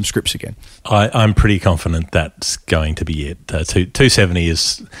through some scripts again. I'm pretty confident that's going to be it. 270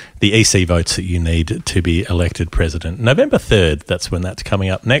 is the EC votes that you need to be elected president. November 3rd, that's when that's coming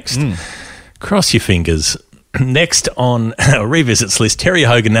up next. Cross your fingers. Next on our revisits list, Terry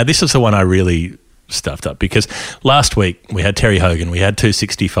Hogan. Now, this is the one I really stuffed up because last week we had Terry Hogan, we had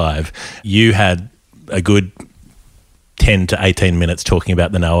 265. You had a good 10 to 18 minutes talking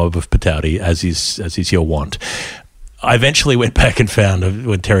about the Nawab of Patowdy, as is your wont. I eventually went back and found,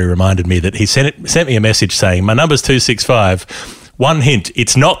 when Terry reminded me, that he sent me a message saying, my number's 265. One hint,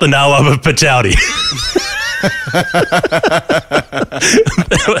 it's not the Nawab of Patowdy.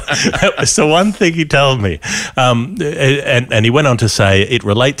 That was the one thing he told me. And he went on to say, it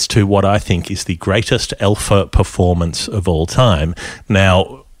relates to what I think is the greatest alpha performance of all time.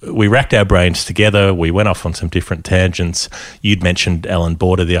 Now, we racked our brains together. We went off on some different tangents. You'd mentioned Alan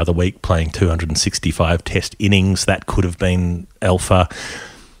Border the other week playing 265 test innings. That could have been alpha.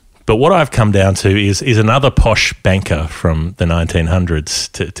 But what I've come down to is another posh banker from the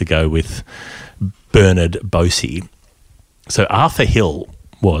 1900s to go with Bernard Bosey. So Arthur Hill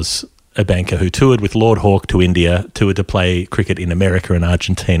was a banker who toured with Lord Hawke to India, toured to play cricket in America and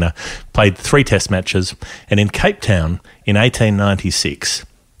Argentina, played 3 test matches, and in Cape Town in 1896,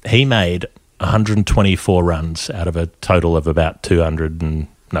 he made 124 runs out of a total of about 300 and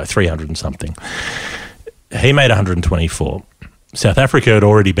something. He made 124. South Africa had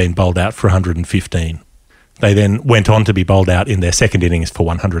already been bowled out for 115. They then went on to be bowled out in their second innings for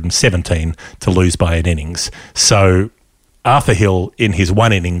 117 to lose by an innings. So Arthur Hill, in his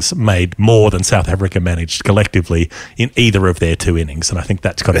one innings, made more than South Africa managed collectively in either of their 2 innings. And I think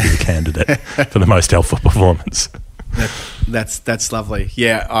that's got to be the candidate for the most alpha performance. That's lovely.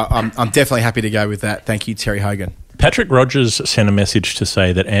 Yeah, I'm definitely happy to go with that. Thank you, Terry Hogan. Patrick Rogers sent a message to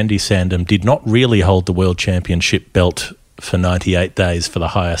say that Andy Sandham did not really hold the World Championship belt for 98 days for the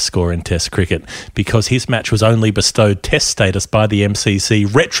highest score in Test cricket because his match was only bestowed Test status by the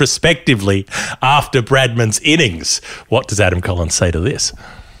MCC retrospectively after Bradman's innings. What does Adam Collins say to this?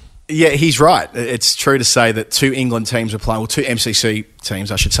 Yeah, he's right. It's true to say that 2 England teams were playing, well, 2 MCC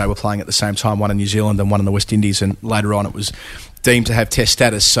teams, I should say, were playing at the same time, one in New Zealand and one in the West Indies, and later on it was deemed to have Test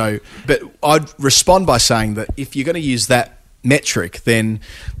status. So, but I'd respond by saying that if you're going to use that metric, then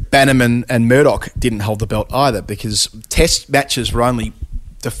Bannerman and Murdoch didn't hold the belt either because Test matches were only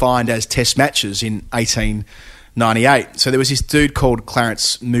defined as Test matches in 1898. So there was this dude called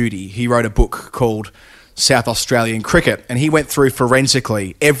Clarence Moody. He wrote a book called South Australian Cricket, and he went through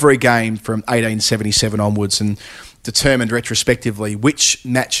forensically every game from 1877 onwards and determined retrospectively which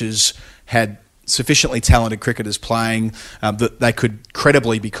matches had sufficiently talented cricketers playing that they could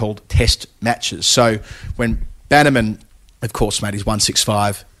credibly be called Test matches. So when Bannerman, of course, made his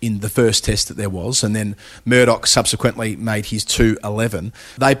 165 in the first test that there was, and then Murdoch subsequently made his 211,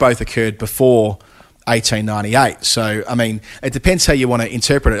 they both occurred before 1898. So, I mean, it depends how you want to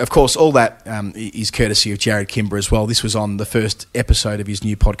interpret it. Of course, all that is courtesy of Jared Kimber as well. This was on the first episode of his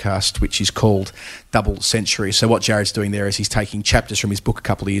new podcast, which is called Double Century. So what Jared's doing there is he's taking chapters from his book a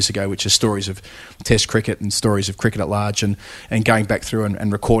couple of years ago, which are stories of Test cricket and stories of cricket at large, and going back through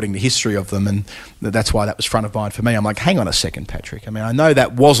and recording the history of them. And that's why that was front of mind for me. I'm like, hang on a second, Patrick. I mean, I know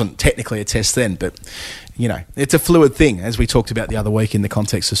that wasn't technically a test then, but it's a fluid thing, as we talked about the other week in the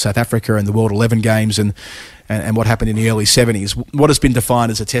context of South Africa and the World 11 games and what happened in the early 70s. What has been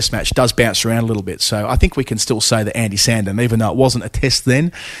defined as a test match does bounce around a little bit. So I think we can still say that Andy Sandham, even though it wasn't a test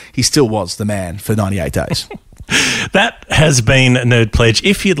then, he still was the man for 98 days. That has been Nerd Pledge.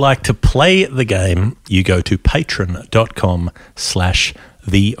 If you'd like to play the game, you go to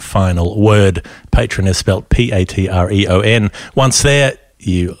patreon.com/thefinalword. Patreon is spelt Patreon. Once there,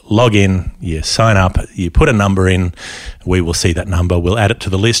 you log in, you sign up, you put a number in, we will see that number, we'll add it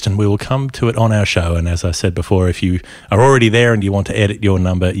to the list and we will come to it on our show. And as I said before, if you are already there and you want to edit your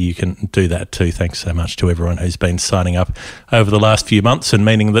number, you can do that too. Thanks so much to everyone who's been signing up over the last few months, and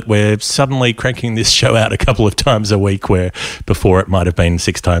meaning that we're suddenly cranking this show out a couple of times a week, where before it might have been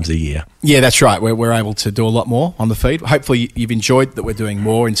 6 times a year. Yeah, that's right. We're able to do a lot more on the feed. Hopefully you've enjoyed that we're doing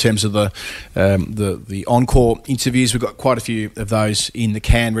more in terms of the encore interviews. We've got quite a few of those in the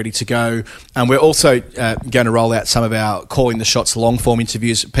can ready to go. And we're also going to roll out some of our Calling the Shots long-form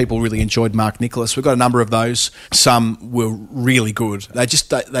interviews. People really enjoyed Mark Nicholas. We've got a number of those. Some were really good. They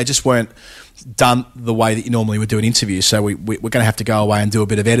just weren't done the way that you normally would do an interview, so we're going to have to go away and do a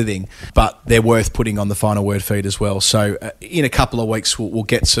bit of editing, but they're worth putting on the Final Word feed as well. So in a couple of weeks we'll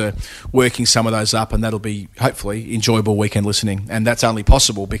get to working some of those up, and that'll be hopefully enjoyable weekend listening, and that's only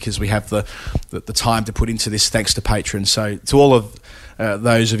possible because we have the time to put into this thanks to patrons. So to all of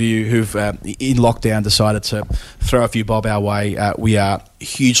those of you who've in lockdown decided to throw a few bob our way, we are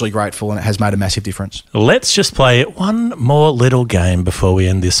hugely grateful, and it has made a massive difference. Let's just play one more little game before we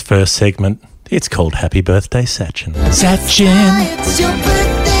end this first segment. It's called Happy Birthday, Sachin. Sachin. It's your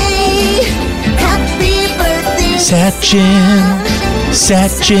birthday. Happy birthday. Sachin.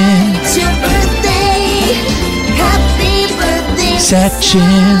 Sachin. It's your birthday. Happy birthday.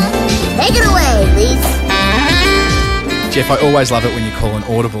 Sachin. Take it away, please. Jeff, I always love it when you call an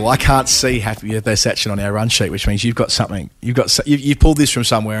audible. I can't see Happy Birthday Sachin on our run sheet, which means you've got something. You've pulled this from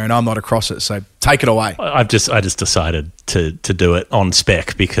somewhere, and I'm not across it. So take it away. I just decided to do it on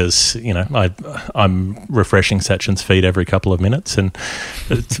spec because I'm refreshing Sachin's feed every couple of minutes, and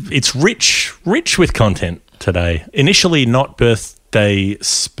it's rich with content today. Initially, not birthday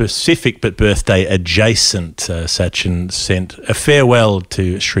specific but birthday adjacent. Sachin sent a farewell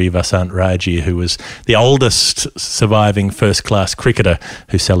to Sri Vasant Raji, who was the oldest surviving first-class cricketer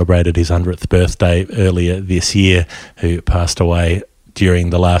who celebrated his 100th birthday earlier this year, who passed away during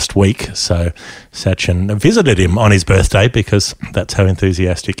the last week. So Sachin visited him on his birthday because that's how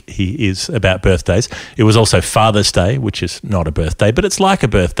enthusiastic he is about birthdays. It was also Father's Day, which is not a birthday, but it's like a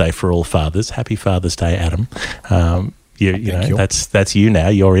birthday for all fathers. Happy Father's Day, Adam. That's you now.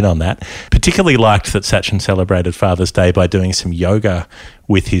 You're in on that. Particularly liked that Sachin celebrated Father's Day by doing some yoga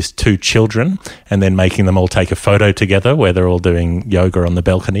with his 2 children and then making them all take a photo together where they're all doing yoga on the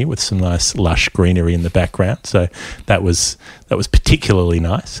balcony with some nice lush greenery in the background. So that was particularly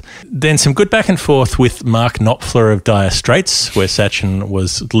nice. Then some good back and forth with Mark Knopfler of Dire Straits, where Sachin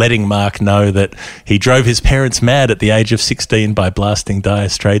was letting Mark know that he drove his parents mad at the age of 16 by blasting Dire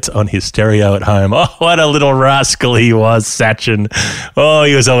Straits on his stereo at home. Oh, what a little rascal he was, Sachin. Oh,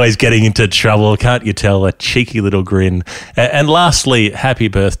 he was always getting into trouble. Can't you tell? A cheeky little grin. And lastly, happy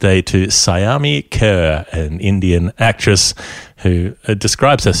birthday to Sayami Kerr, an Indian actress who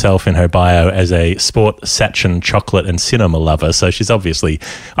describes herself in her bio as a sport, Sachin, chocolate and cinema lover. So she's obviously,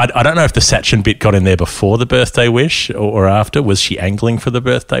 I don't know if the Sachin bit got in there before the birthday wish or after. Was she angling for the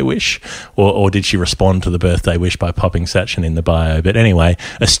birthday wish or did she respond to the birthday wish by popping Sachin in the bio? But anyway,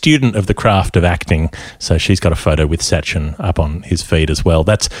 a student of the craft of acting. So she's got a photo with Sachin up on his feed as well.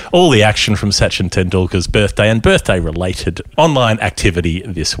 That's all the action from Sachin Tendulkar's birthday and birthday-related online activity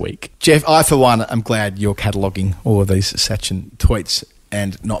this week. Jeff, I for one am glad you're cataloguing all of these Sachin tweets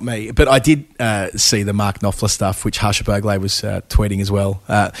and not me. But I did see the Mark Knopfler stuff, which Harsha Bhogle was tweeting as well.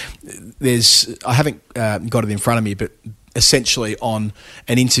 I haven't got it in front of me, but essentially on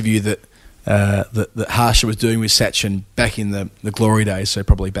an interview that Harsha was doing with Sachin back in the glory days, so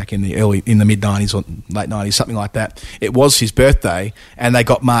probably back in the mid-90s or late 90s, something like that. It was his birthday, and they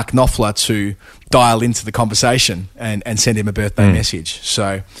got Mark Knopfler to dial into the conversation and send him a birthday message.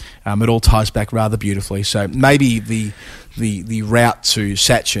 So it all ties back rather beautifully. So maybe the route to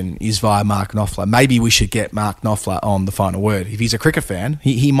Sachin is via Mark Knopfler. Maybe we should get Mark Knopfler on the Final Word. If he's a cricket fan,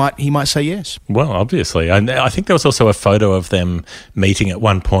 he might say yes. Well, obviously. I think there was also a photo of them meeting at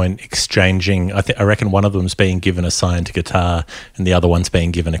one point, exchanging. I reckon one of them's being given a signed guitar and the other one's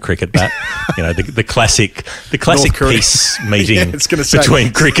being given a cricket bat. The classic peace meeting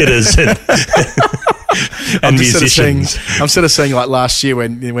between cricketers and and musicians. I'm sort of seeing like last year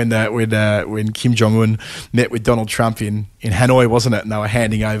when Kim Jong Un met with Donald Trump in Hanoi, wasn't it? And they were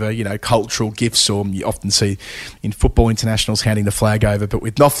handing over, cultural gifts, or you often see in football internationals handing the flag over. But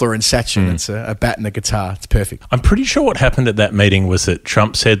with Knopfler and Sachin, it's a bat and a guitar. It's perfect. I'm pretty sure what happened at that meeting was that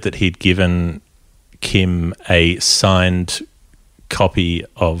Trump said that he'd given Kim a signed copy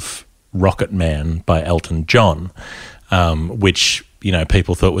of Rocket Man by Elton John, which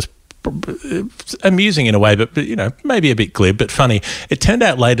people thought was amusing in a way, but maybe a bit glib, but funny. It turned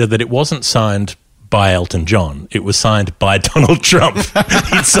out later that it wasn't signed by Elton John. It was signed by Donald Trump.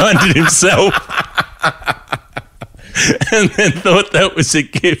 He'd signed it himself. And then thought that was a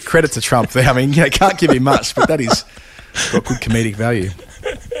gift. Credit to Trump there. I mean, can't give him much, but that is got good comedic value.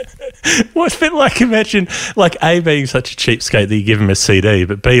 Well, imagine, A, being such a cheapskate that you give him a CD,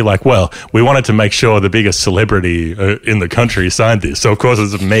 but B, well, we wanted to make sure the biggest celebrity in the country signed this, so of course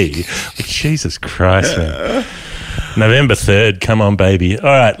it's me. Jesus Christ, man. November 3rd, come on, baby. All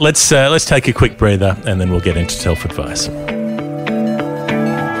right, let's take a quick breather, and then we'll get into self-advice.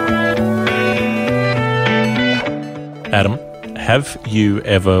 Adam, have you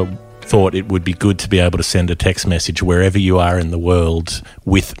ever thought it would be good to be able to send a text message wherever you are in the world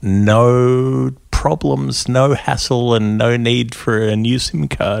with no problems, no hassle, and no need for a new SIM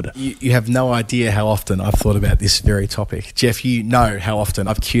card? You have no idea how often I've thought about this very topic. Jeff, you know how often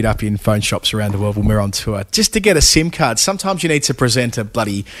I've queued up in phone shops around the world when we're on tour just to get a SIM card. Sometimes you need to present a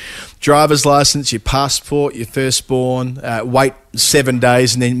bloody driver's license, your passport, your firstborn, wait 7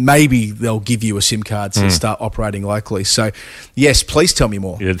 days, and then maybe they'll give you a SIM card to start operating locally. So, yes, please tell me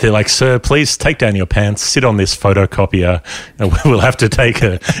more. Yeah, they're like, sir, please take down your pants, sit on this photocopier, and we'll have to take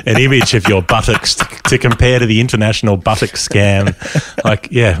an image of your buttocks to compare to the international buttock scan.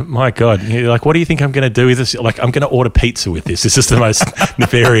 My God. You're like, what do you think I'm going to do with this? I'm going to order pizza with this. This is the most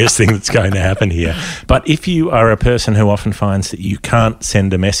nefarious thing that's going to happen here. But if you are a person who often finds that you can't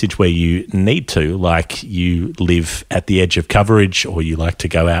send a message where you need to, like you live at the edge of coverage, or you like to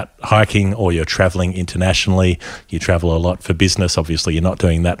go out hiking, or you're traveling internationally, you travel a lot for business. Obviously, you're not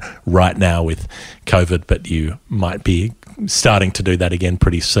doing that right now with COVID, but you might be starting to do that again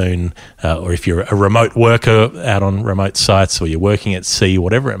pretty soon. Or if you're a remote worker out on remote sites, or you're working at sea,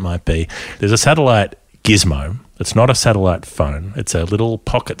 whatever it might be, there's a satellite gizmo. It's not a satellite phone. It's a little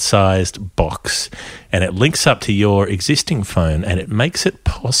pocket-sized box, and it links up to your existing phone, and it makes it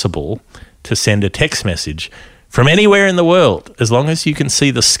possible to send a text message from anywhere in the world. As long as you can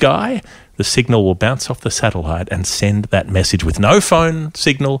see the sky, the signal will bounce off the satellite and send that message with no phone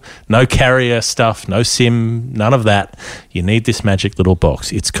signal, no carrier stuff, no SIM, none of that. You need this magic little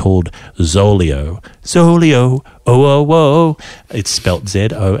box. It's called Zoleo. Zoleo, oh. It's spelt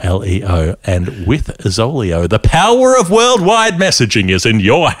Zoleo. And with Zoleo, the power of worldwide messaging is in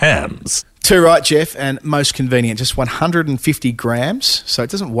your hands. Too right, Jeff, and most convenient, just 150 grams, so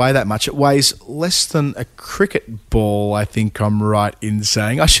it doesn't weigh that much. It weighs less than a cricket ball, I think I'm right in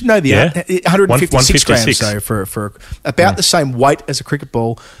saying. I should know the 156 grams, so for about the same weight as a cricket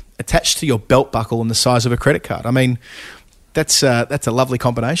ball attached to your belt buckle and the size of a credit card. I mean, that's a lovely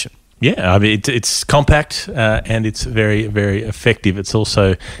combination. Yeah, I mean, it's compact and it's very, very effective. It's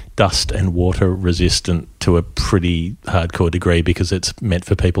also dust and water resistant to a pretty hardcore degree because it's meant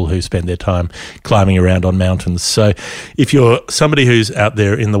for people who spend their time climbing around on mountains. So if you're somebody who's out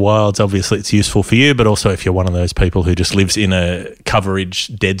there in the wilds, obviously it's useful for you, but also if you're one of those people who just lives in a coverage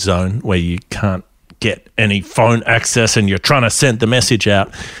dead zone where you can't get any phone access and you're trying to send the message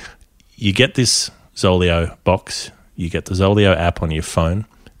out, you get this Zoleo box, you get the Zoleo app on your phone,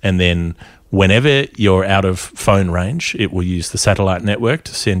 and then whenever you're out of phone range, it will use the satellite network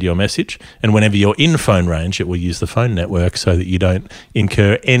to send your message. And whenever you're in phone range, it will use the phone network so that you don't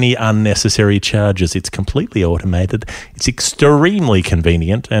incur any unnecessary charges. It's completely automated. It's extremely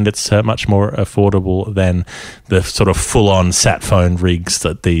convenient, and it's much more affordable than the sort of full-on sat phone rigs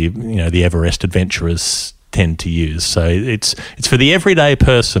that the Everest adventurers tend to use. So it's for the everyday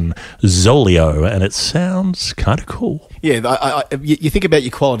person, Zoleo, and it sounds kind of cool. Yeah, you think about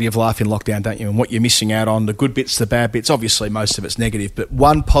your quality of life in lockdown, don't you, and what you're missing out on, the good bits, the bad bits. Obviously, most of it's negative, but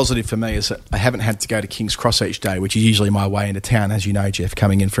one positive for me is that I haven't had to go to King's Cross each day, which is usually my way into town, as you know, Jeff,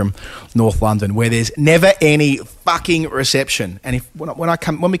 coming in from North London, where there's never any fucking reception. And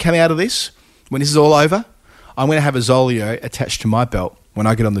when we come out of this, when this is all over, I'm going to have a Zoleo attached to my belt when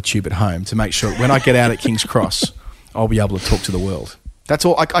I get on the tube at home to make sure when I get out at King's Cross, I'll be able to talk to the world. That's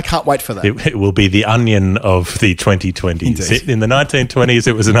all. I can't wait for that. It will be the onion of the 2020s. Indeed. In the 1920s,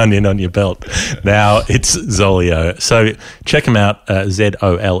 it was an onion on your belt. Now it's Zoleo. So check them out,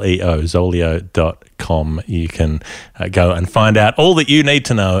 Zoleo, Zoleo.com. You can go and find out all that you need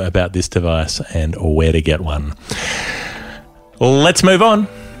to know about this device and where to get one. Let's move on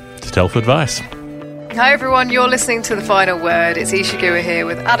to Telford Advice. Hi everyone, you're listening to The Final Word. It's Isha Gua here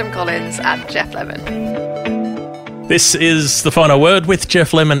with Adam Collins and Jeff Lemon. This is The Final Word with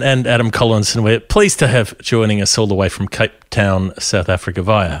Jeff Lemon and Adam Collins, and we're pleased to have joining us all the way from Cape Town, South Africa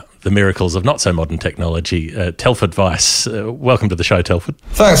via the miracles of not-so-modern technology, Telford Advice. Welcome to the show, Telford.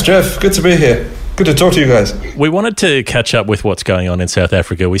 Thanks, Jeff. Good to be here. Good to talk to you guys. We wanted to catch up with what's going on in South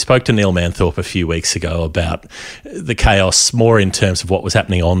Africa. We spoke to Neil Manthorpe a few weeks ago about the chaos, more in terms of what was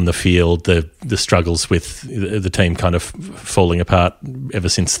happening on the field, the struggles with the team kind of falling apart ever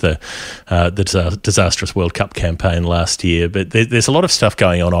since the disastrous World Cup campaign last year. But there's a lot of stuff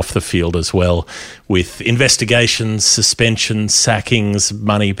going on off the field as well, with investigations, suspensions, sackings,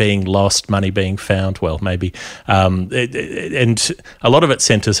 money being lost, money being found, well, maybe. And a lot of it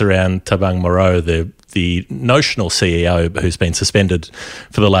centres around Thabang Moreau, the notional CEO who's been suspended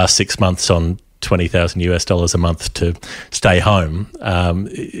for the last 6 months on $20,000 a month to stay home,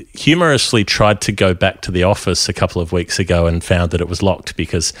 humorously tried to go back to the office a couple of weeks ago and found that it was locked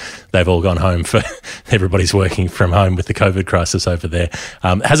because they've all gone home everybody's working from home with the COVID crisis over there.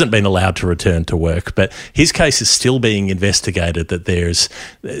 Hasn't been allowed to return to work, but his case is still being investigated, that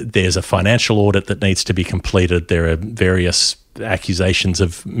there's a financial audit that needs to be completed. There are various accusations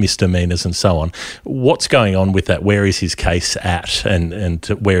of misdemeanors and so on. What's going on with that? Where is his case at, and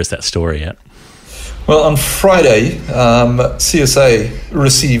where is that story at? Well, on Friday, CSA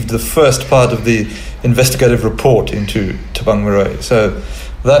received the first part of the investigative report into Thabang Moreau. So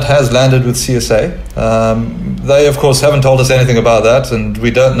that has landed with CSA. They, of course, haven't told us anything about that, and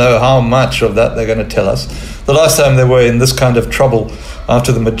we don't know how much of that they're going to tell us. The last time they were in this kind of trouble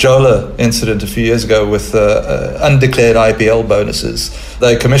after the Majola incident a few years ago with undeclared IPL bonuses,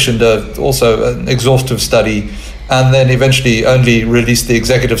 they commissioned also an exhaustive study and then eventually only released the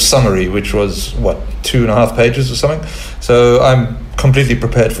executive summary, which was, 2.5 pages or something? So I'm completely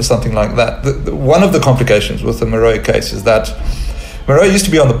prepared for something like that. One of the complications with the Moreau case is that Moreau used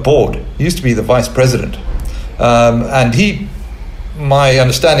to be on the board. He used to be the vice president. And my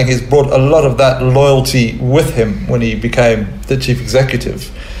understanding is, brought a lot of that loyalty with him when he became the chief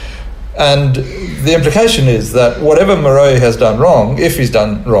executive. And the implication is that whatever Moreau has done wrong, if he's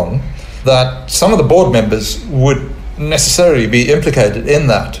done wrong, that some of the board members would necessarily be implicated in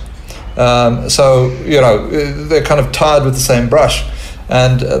that. So, they're kind of tied with the same brush.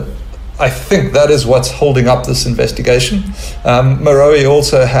 And I think that is what's holding up this investigation. Moreau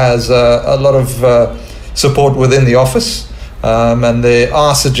also has a lot of support within the office. And there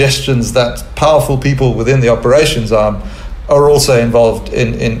are suggestions that powerful people within the operations arm are also involved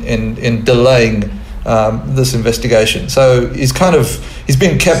in delaying this investigation. So he's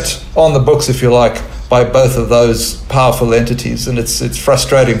being kept on the books, if you like, by both of those powerful entities, and it's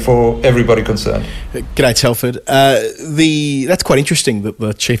frustrating for everybody concerned. G'day, Telford. That's quite interesting that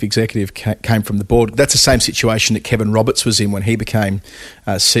the chief executive came from the board. That's the same situation that Kevin Roberts was in when he became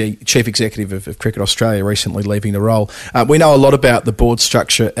chief executive of Cricket Australia, recently leaving the role. We know a lot about the board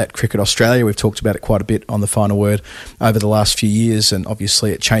structure at Cricket Australia. We've talked about it quite a bit on The Final Word over the last few years, and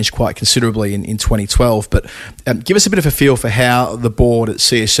obviously it changed quite considerably in 2012. But give us a bit of a feel for how the board at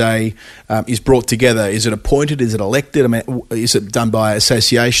CSA is brought together. Is it appointed? Is it elected? I mean, is it done by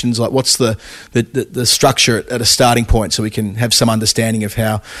associations? Like, what's the structure at a starting point, so we can have some understanding of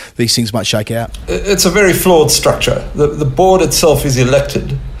how these things might shake out? It's a very flawed structure. The board itself is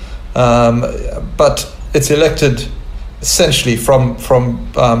elected, but it's elected essentially from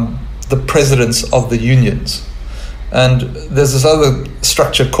the presidents of the unions. And there's this other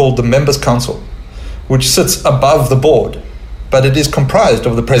structure called the Members' Council, which sits above the board, but it is comprised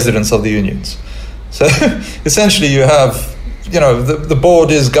of the presidents of the unions. So essentially you have, the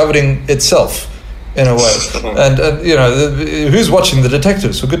board is governing itself in a way. And who's watching the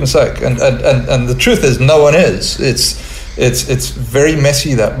detectives, for goodness sake? And the truth is, no one is. It's very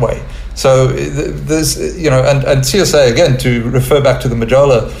messy that way. So there's, and CSA, again, to refer back to the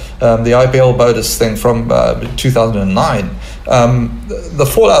Majola, the IPL bonus thing from 2009,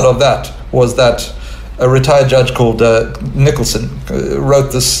 the fallout of that was that a retired judge called Nicholson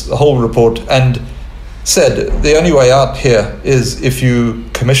wrote this whole report and said the only way out here is if you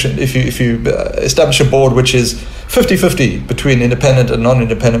establish a board which is 50-50 between independent and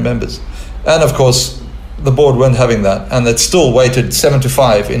non-independent members. And of course, the board weren't having that, and it still weighted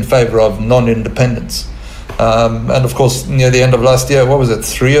 7-5 in favour of non-independence. And of course, near the end of last year,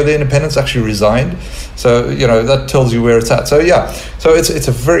 3 of the independents actually resigned. So, that tells you where it's at. So, so it's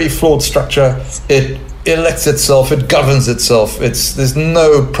a very flawed structure. It elects itself, it governs itself. There's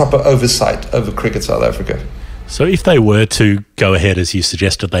no proper oversight over Cricket South Africa. So if they were to go ahead, as you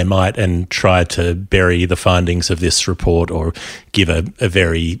suggested they might, and try to bury the findings of this report or give a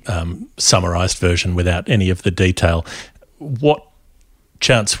very summarised version without any of the detail, what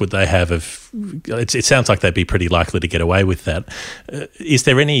chance would they have of... It sounds like they'd be pretty likely to get away with that. Is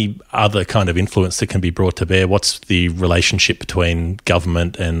there any other kind of influence that can be brought to bear? What's the relationship between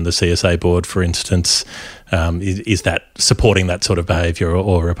government and the CSA board, for instance? Is that supporting that sort of behaviour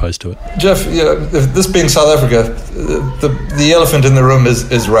or opposed to it? Jeff, this being South Africa, the elephant in the room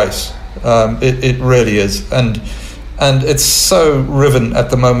is race. It really is. And it's so riven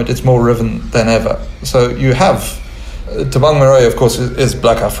at the moment, it's more riven than ever. So you have... Thabang Moray, of course, is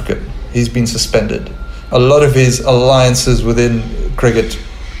black African. He's been suspended. A lot of his alliances within cricket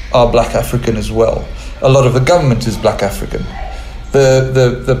are black African as well. A lot of the government is black African.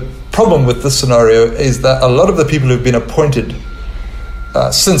 The problem with this scenario is that a lot of the people who've been appointed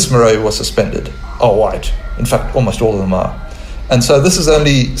since Moray was suspended are white. In fact, almost all of them are. And so this has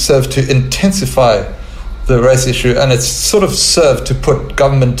only served to intensify the race issue, and it's sort of served to put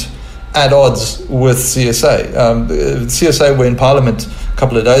government at odds with CSA. CSA were in Parliament a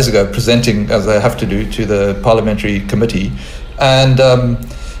couple of days ago presenting, as they have to do, to the parliamentary committee, and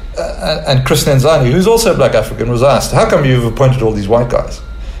Chris Nenzani, who's also a black African, was asked, how come you've appointed all these white guys?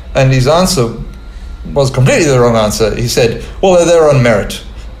 And his answer was completely the wrong answer. He said, well, they're on merit.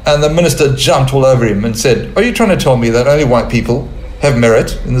 And the minister jumped all over him and said, are you trying to tell me that only white people have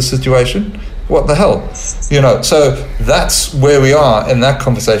merit in this situation? What the hell? So that's where we are in that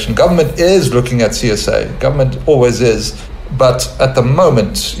conversation. Government is looking at CSA. Government always is. But at the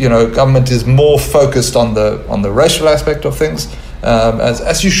moment, government is more focused on the racial aspect of things,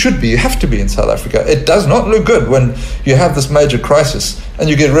 as you should be. You have to be in South Africa. It does not look good when you have this major crisis and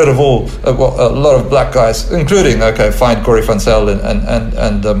you get rid of a lot of black guys, including, fine, Corey van Zyl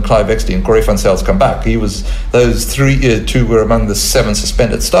and Clive Eckstein. Corey van Zyl's come back. Those two were among the 7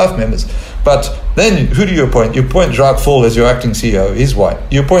 suspended staff members. But then who do you appoint? You appoint Jacques Fall as your acting CEO. He's white.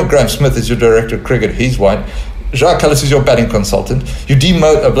 You appoint Graham Smith as your director of cricket. He's white. Jacques Callis is your batting consultant. You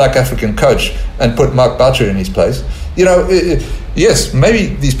demote a black African coach and put Mark Boucher in his place. Yes,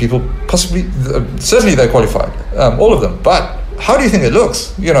 maybe these people possibly, certainly they qualified, all of them. But how do you think it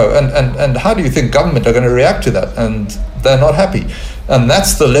looks? And how do you think government are going to react to that? And they're not happy. And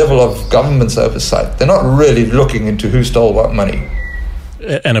that's the level of government's oversight. They're not really looking into who stole what money.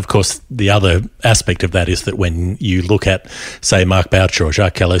 And of course, the other aspect of that is that when you look at, say, Mark Boucher or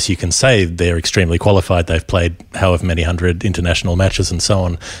Jacques Callis, you can say they're extremely qualified. They've played however many hundred international matches and so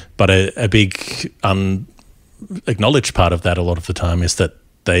on. But a big unacknowledged part of that a lot of the time is that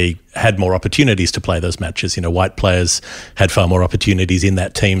they had more opportunities to play those matches. White players had far more opportunities in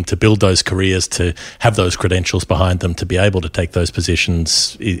that team to build those careers, to have those credentials behind them, to be able to take those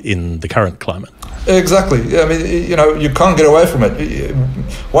positions in the current climate. Exactly. I mean, you can't get away from it.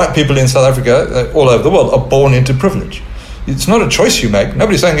 White people in South Africa, all over the world, are born into privilege. It's not a choice you make.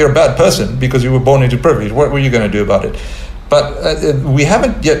 Nobody's saying you're a bad person because you were born into privilege. What were you going to do about it? But we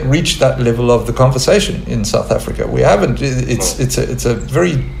haven't yet reached that level of the conversation in South Africa. We haven't. It's a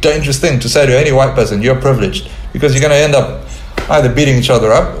very dangerous thing to say to any white person, you're privileged, because you're going to end up either beating each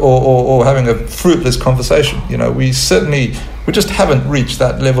other up or having a fruitless conversation. We just haven't reached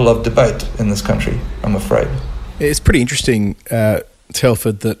that level of debate in this country, I'm afraid. It's pretty interesting,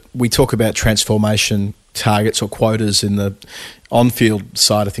 Telford, that we talk about transformation targets or quotas in the on-field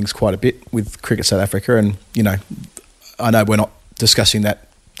side of things quite a bit with Cricket South Africa, and I know we're not discussing that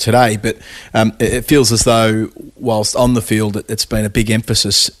today, but it feels as though whilst on the field it's been a big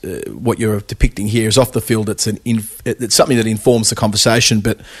emphasis, what you're depicting here is off the field. It's something that informs the conversation,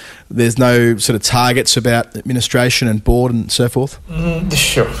 but there's no sort of targets about administration and board and so forth?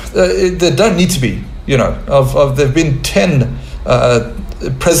 Sure. There don't need to be. There have been 10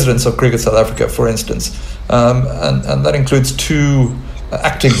 presidents of Cricket South Africa, for instance, and that includes 2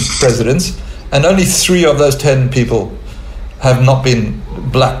 acting presidents, and only 3 of those 10 people have not been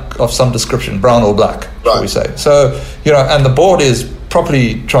black of some description, brown or black, shall we say. So, and the board is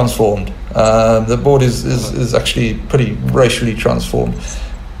properly transformed. The board is actually pretty racially transformed.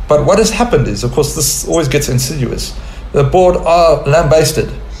 But what has happened is, of course, this always gets insidious. The board are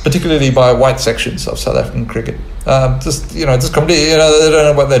lambasted, particularly by white sections of South African cricket. Just completely, they don't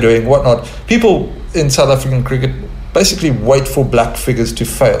know what they're doing, whatnot. People in South African cricket basically wait for black figures to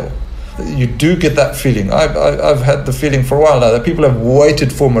fail. You do get that feeling. I've had the feeling for a while now that people have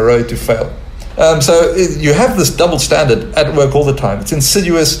waited for Moray to fail. You have this double standard at work all the time. It's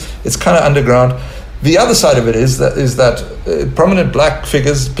insidious. It's kind of underground. The other side of it is that prominent black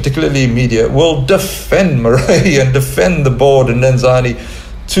figures, particularly media, will defend Murray and defend the board and Nenzani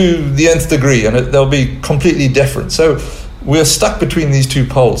to the nth degree, and they'll be completely different. So we're stuck between these two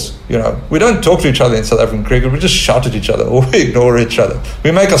poles. We don't talk to each other in South African cricket. We just shout at each other or we ignore each other.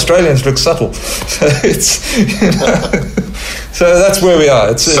 We make Australians look subtle. So so that's where we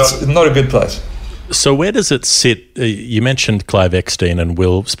are. It's not a good place. So where does it sit? You mentioned Clive Eckstein, and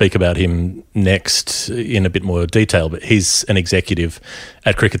we'll speak about him next in a bit more detail, but he's an executive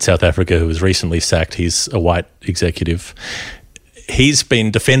at Cricket South Africa who was recently sacked. He's a white executive. He's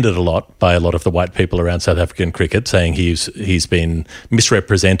been defended a lot by a lot of the white people around South African cricket, saying he's been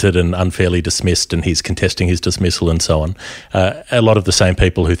misrepresented and unfairly dismissed, and he's contesting his dismissal and so on. A lot of the same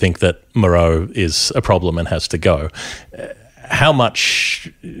people who think that Moreau is a problem and has to go. How much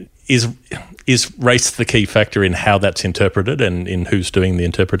is race the key factor in how that's interpreted and in who's doing the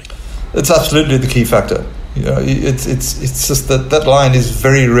interpreting? It's absolutely the key factor. It's just that line is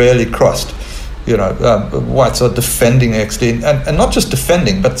very rarely crossed. Whites are defending Eckstein, and not just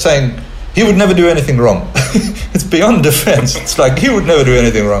defending, but saying he would never do anything wrong. It's beyond defense. It's like he would never do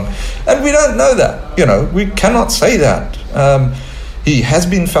anything wrong, and we don't know that. We cannot say that. He has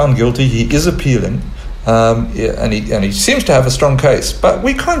been found guilty. He is appealing. And he seems to have a strong case, but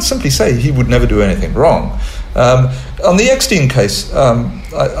we can't simply say he would never do anything wrong. On the Eckstein case,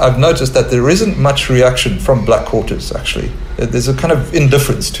 I've noticed that there isn't much reaction from black quarters, actually. There's a kind of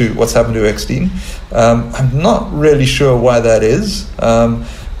indifference to what's happened to Eckstein. I'm not really sure why that is,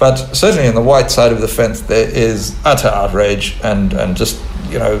 but certainly on the white side of the fence there is utter outrage and just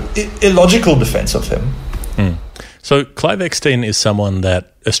illogical defense of him. So Clive Eckstein is someone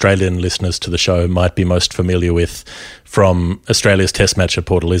that Australian listeners to the show might be most familiar with from Australia's test match at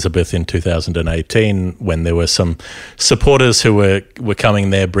Port Elizabeth in 2018, when there were some supporters who were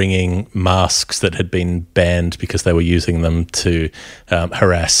coming there bringing masks that had been banned because they were using them to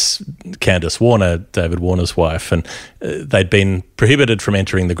harass Candace Warner, David Warner's wife, and they'd been prohibited from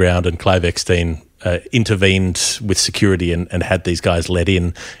entering the ground, and Clive Eckstein intervened with security and had these guys let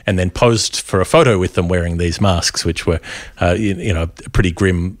in, and then posed for a photo with them wearing these masks, which were, a pretty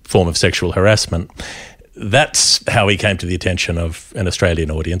grim form of sexual harassment. That's how he came to the attention of an Australian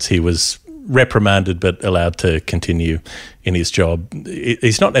audience. He was reprimanded but allowed to continue in his job.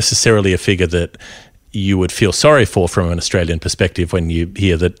 He's not necessarily a figure that you would feel sorry for from an Australian perspective when you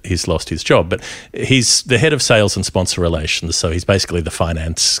hear that he's lost his job. But he's the head of sales and sponsor relations, so he's basically the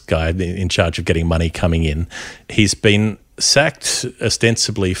finance guy in charge of getting money coming in. He's been sacked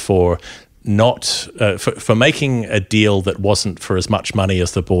ostensibly for for making a deal that wasn't for as much money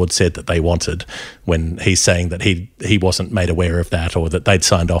as the board said that they wanted, when he's saying that he wasn't made aware of that, or that they'd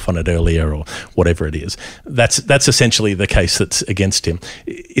signed off on it earlier, or whatever it is. That's essentially the case that's against him.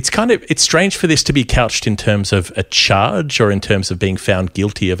 It's strange for this to be couched in terms of a charge, or in terms of being found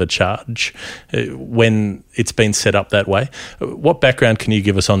guilty of a charge, when it's been set up that way. What background can you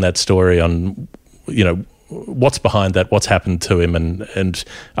give us on that story, on what's behind that, what's happened to him, and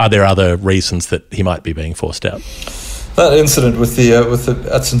are there other reasons that he might be being forced out? That incident with the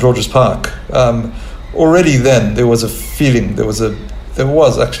at St George's Park, already then there was a feeling, there was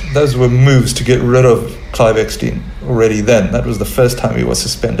actually, those were moves to get rid of Clive Eckstein already then. That was the first time he was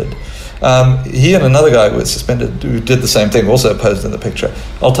suspended. He and another guy were suspended who did the same thing, also posed in the picture,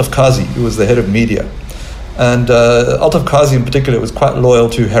 Altaf Kazi, who was the head of media. And Altaf Kazi in particular was quite loyal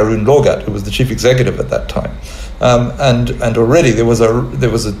to Haroon Lorgat, who was the chief executive at that time. And already there was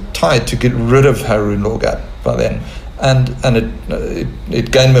a tide to get rid of Haroon Lorgat by then. And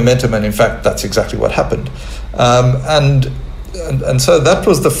it gained momentum, and in fact that's exactly what happened. And so that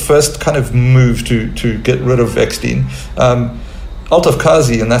was the first kind of move to get rid of Eckstein. Altaf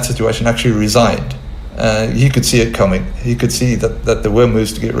Kazi in that situation actually resigned. He could see it coming. He could see that there were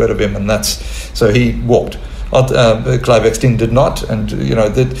moves to get rid of him, and so he walked. Clive Eckstein did not, and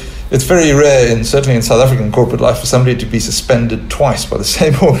it's very rare, certainly in South African corporate life, for somebody to be suspended twice by the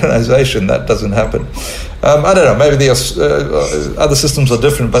same organisation. That doesn't happen. I don't know. Maybe the other systems are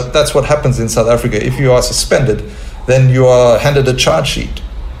different, but that's what happens in South Africa. If you are suspended, then you are handed a charge sheet.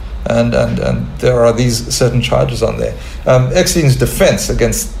 And there are these certain charges on there. Eckstein's defence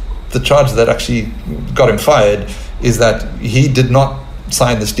against the charge that actually got him fired is that he did not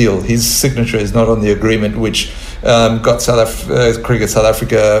sign this deal. His signature is not on the agreement, which got Cricket South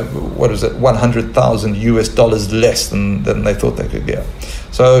Africa, $100,000 less than they thought they could get.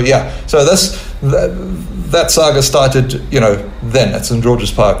 So that saga started, then at St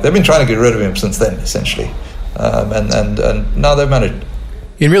George's Park. They've been trying to get rid of him since then, essentially, and now they've managed.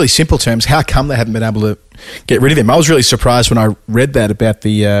 In really simple terms, how come they haven't been able to get rid of him? I was really surprised when I read that about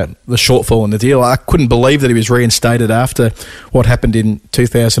the shortfall in the deal. I couldn't believe that he was reinstated after what happened in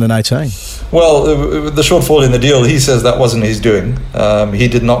 2018. Well, the shortfall in the deal, he says that wasn't his doing. He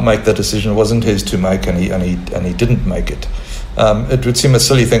did not make the decision; it wasn't his to make, and he didn't make it. It would seem a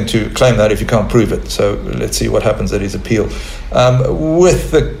silly thing to claim that if you can't prove it. So let's see what happens at his appeal. With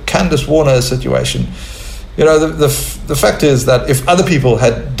the Candace Warner situation, you know, the fact is that if other people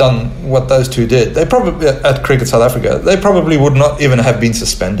had done what those two did, they probably, at Cricket South Africa, they probably would not even have been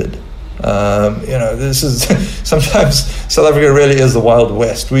suspended. You know, this is sometimes South Africa really is the Wild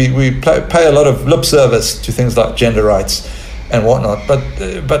West. We pay a lot of lip service to things like gender rights and whatnot,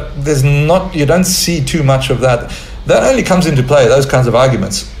 but there's not, you don't see too much of that. That only comes into play, those kinds of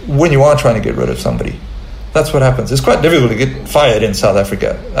arguments, when you are trying to get rid of somebody. That's what happens. It's quite difficult to get fired in South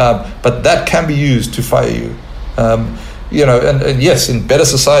Africa, but that can be used to fire you. You know, and yes, in better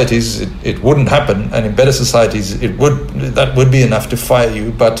societies it wouldn't happen, and in better societies that would be enough to fire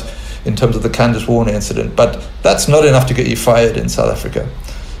you. But in terms of the Candace Warner incident, but that's not enough to get you fired in South Africa.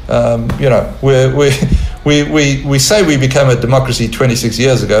 You know, we say we became a democracy 26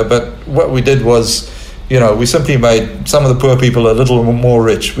 years ago, but what we did was, you know, we simply made some of the poor people a little more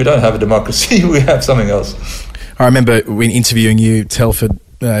rich. We don't have a democracy. We have something else. I remember when interviewing you, Telford,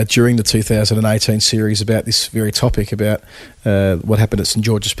 during the 2018 series about this very topic, about what happened at St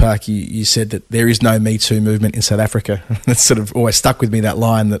George's Park. You said that there is no Me Too movement in South Africa. That's sort of always stuck with me, that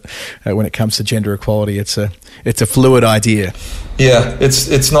line, that when it comes to gender equality, it's a fluid idea. Yeah,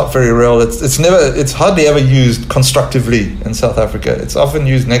 it's not very real. It's hardly ever used constructively in South Africa. It's often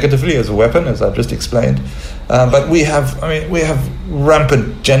used negatively as a weapon, as I've just explained. But we have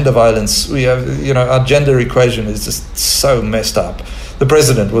rampant gender violence. We have, you know, our gender equation is just so messed up. The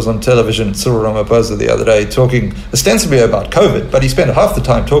president was on television, Cyril Ramaphosa, the other day, talking ostensibly about COVID, but he spent half the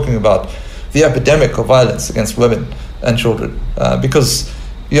time talking about the epidemic of violence against women and children, because,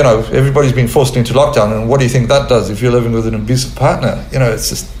 you know, everybody's been forced into lockdown, and what do you think that does if you're living with an abusive partner? You know, it's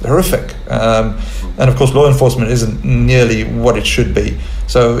just horrific. And of course, law enforcement isn't nearly what it should be.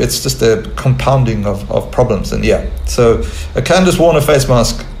 So it's just a compounding of problems. And yeah, so a Candace Warner face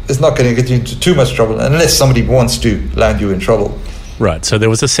mask is not going to get you into too much trouble unless somebody wants to land you in trouble. Right. So there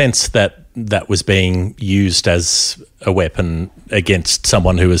was a sense that was being used as a weapon against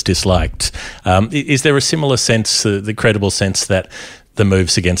someone who was disliked. Is there a similar sense, the credible sense, that the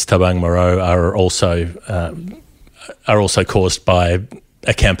moves against Thabang Moreau are also caused by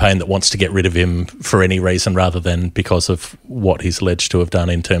a campaign that wants to get rid of him for any reason rather than because of what he's alleged to have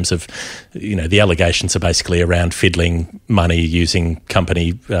done, in terms of, you know, the allegations are basically around fiddling money, using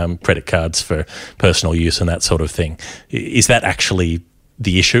company credit cards for personal use and that sort of thing. Is that actually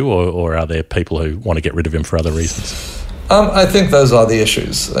the issue, or are there people who want to get rid of him for other reasons? I think those are the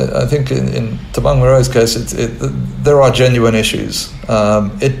issues. I think in Thabang Moreau's case, there are genuine issues.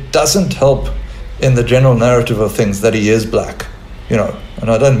 It doesn't help in the general narrative of things that he is black, you know, and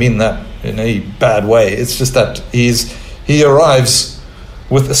I don't mean that in any bad way. It's just that he arrives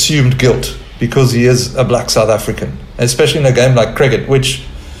with assumed guilt because he is a black South African, especially in a game like cricket, which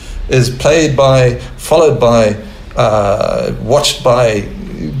is played by, followed by, watched by,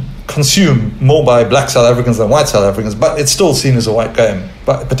 consumed more by black South Africans than white South Africans, but it's still seen as a white game,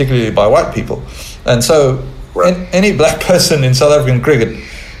 but particularly by white people. And so any black person in South African cricket,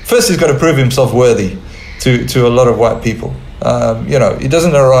 first he's got to prove himself worthy to a lot of white people. You know, he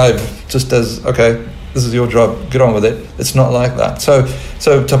doesn't arrive just as, okay, this is your job, get on with it. It's not like that. So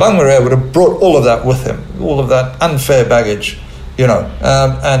Thabang Moreau would have brought all of that with him, all of that unfair baggage, you know.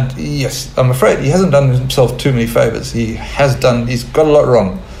 And yes, I'm afraid he hasn't done himself too many favors. He's got a lot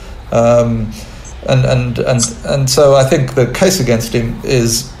wrong. And so I think the case against him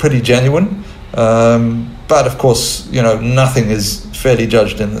is pretty genuine. But of course, you know, nothing is fairly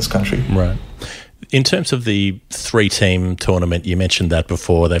judged in this country. Right. In terms of the 3-team tournament, you mentioned that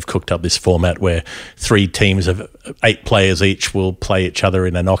before. They've cooked up this format where 3 teams of 8 players each will play each other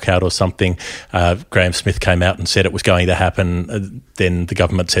in a knockout or something. Graham Smith came out and said it was going to happen. Then the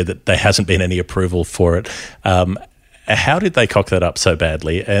government said that there hasn't been any approval for it. How did they cock that up so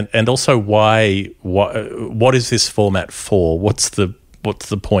badly? And also, why? What is this format for? What's the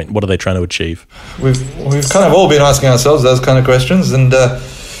point? What are they trying to achieve? We've kind of all been asking ourselves those kind of questions, and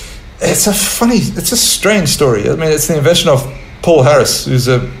it's a strange story. I mean, it's the invention of Paul Harris, who's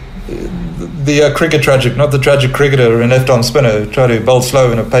the cricket tragic, not the tragic cricketer and left-arm spinner who tried to bowl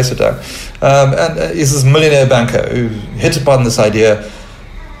slow in a pace attack. And he's this millionaire banker who hit upon this idea.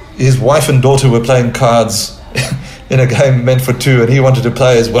 His wife and daughter were playing cards in a game meant for 2, and he wanted to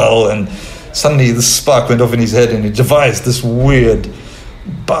play as well. And suddenly this spark went off in his head, and he devised this weird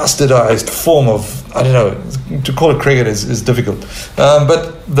bastardized form of, I don't know, to call it cricket is difficult.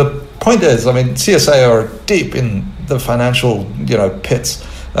 But the point is, I mean, CSA are deep in the financial, pits.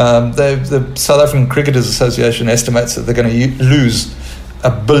 The South African Cricketers Association estimates that they're going to lose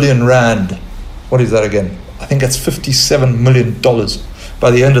R1 billion. What is that again? I think that's $57 million by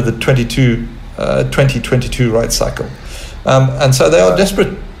the end of the 2022 rights cycle. And so they are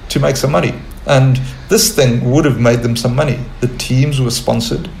desperate to make some money. And this thing would have made them some money. The teams were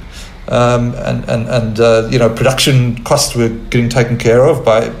sponsored, and production costs were getting taken care of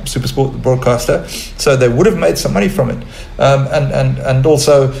by SuperSport, the broadcaster. So they would have made some money from it, and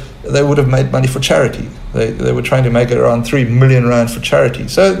also they would have made money for charity. They were trying to make it around R3 million for charity.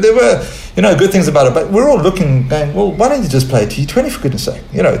 So there were, good things about it. But we're all looking, going, well, why don't you just play a T20 for goodness sake?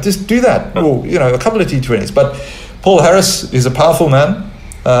 Just do that. Or, a couple of T20s. But Paul Harris is a powerful man.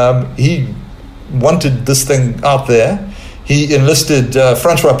 He wanted this thing out there. He enlisted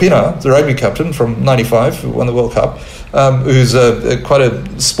Francois Pina, the rugby captain from '95, who won the World Cup, who's quite a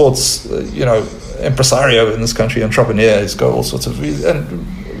sports, impresario in this country, entrepreneur. He's got all sorts of, and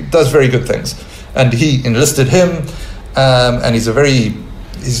does very good things. And he enlisted him, and he's very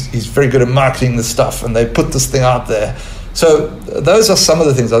good at marketing this stuff. And they put this thing out there. So those are some of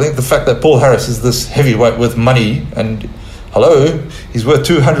the things. I think the fact that Paul Harris is this heavyweight with money and he's worth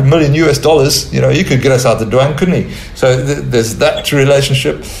 $200 million. He could get us out the door, couldn't he? So there's that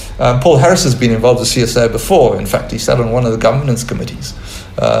relationship. Paul Harris has been involved with CSA before. In fact, he sat on one of the governance committees,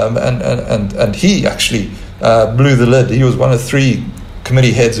 and he actually blew the lid. He was one of 3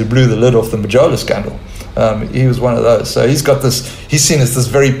 committee heads who blew the lid off the Majola scandal. He was one of those. So he's got this. He's seen as this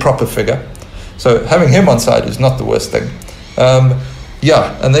very proper figure. So having him on side is not the worst thing.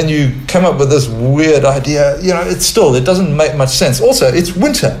 And then you come up with this weird idea. It doesn't make much sense. Also, it's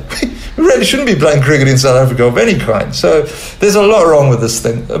winter. We really shouldn't be playing cricket in South Africa of any kind. So there's a lot wrong with this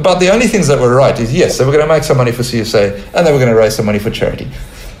thing. But the only things that were right is, yes, they were going to make some money for CSA and they were going to raise some money for charity.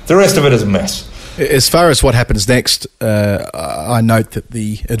 The rest of it is a mess. As far as what happens next, I note that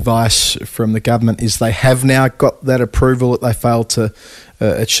the advice from the government is they have now got that approval that they failed to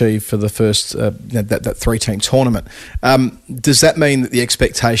achieve for the first that 3-team tournament. Does that mean that the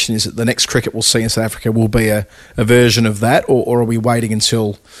expectation is that the next cricket we'll see in South Africa will be a version of that, or are we waiting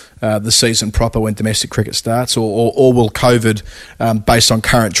until the season proper when domestic cricket starts, or will COVID, based on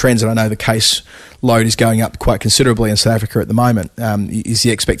current trends, and I know the case load is going up quite considerably in South Africa at the moment, is the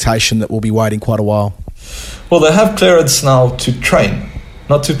expectation that we'll be waiting quite a while? Well, they have clearance now to train,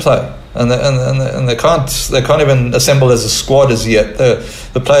 not to play. And they can't even assemble as a squad as yet.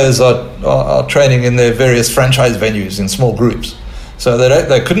 The players are training in their various franchise venues in small groups. So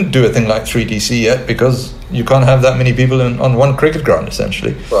they couldn't do a thing like 3DC yet because you can't have that many people on one cricket ground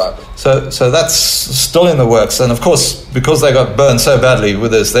essentially. Right. So that's still in the works. And of course, because they got burned so badly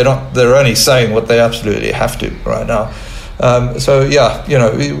with this, they're only saying what they absolutely have to right now. The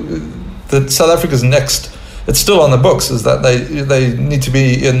South Africa's next. It's still on the books is that they need to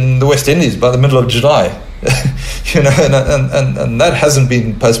be in the West Indies by the middle of July, and that hasn't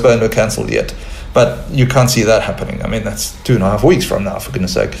been postponed or cancelled yet. But you can't see that happening. I mean, that's 2.5 weeks from now, for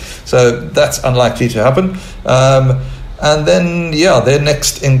goodness sake. So that's unlikely to happen. And then, their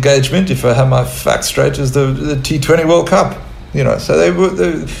next engagement, if I have my facts straight, is the T20 World Cup. So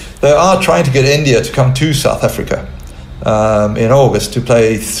they are trying to get India to come to South Africa in August to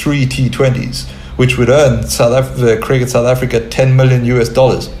play 3 T20s. Which would earn Cricket South Africa $10 million,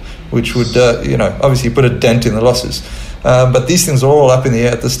 which would, obviously put a dent in the losses. But these things are all up in the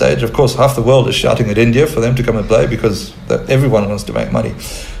air at this stage. Of course, half the world is shouting at India for them to come and play because everyone wants to make money.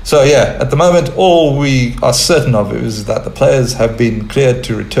 So, at the moment, all we are certain of is that the players have been cleared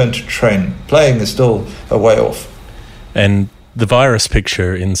to return to train. Playing is still a way off. And the virus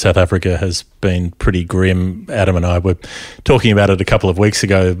picture in South Africa has been pretty grim. Adam and I were talking about it a couple of weeks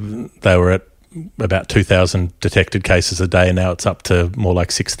ago. They were at about 2,000 detected cases a day. Now it's up to more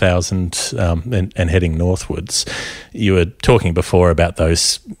like 6,000 and heading northwards. You were talking before about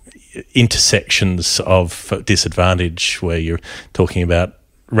those intersections of disadvantage where you're talking about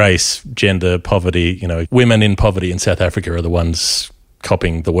race, gender, poverty. Women in poverty in South Africa are the ones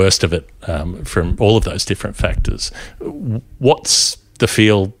copping the worst of it from all of those different factors. What's the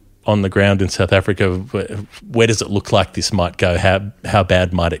feel on the ground in South Africa? Where does it look like this might go? How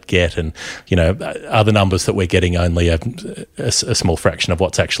bad might it get? And, are the numbers that we're getting only a small fraction of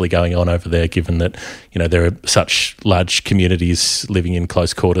what's actually going on over there, given that, there are such large communities living in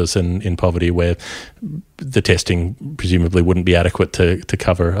close quarters and in poverty where the testing presumably wouldn't be adequate to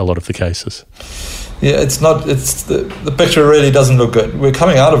cover a lot of the cases? Yeah, the picture really doesn't look good. We're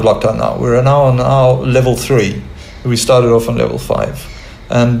coming out of lockdown now. We're now on our level 3. We started off on level 5.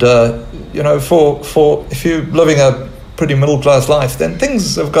 And for if you're living a pretty middle class life, then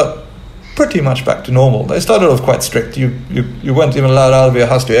things have got pretty much back to normal. They started off quite strict. You weren't even allowed out of your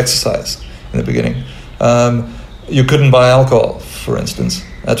house to exercise in the beginning. You couldn't buy alcohol, for instance,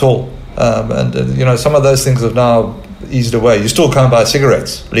 at all. Some of those things have now eased away. You still can't buy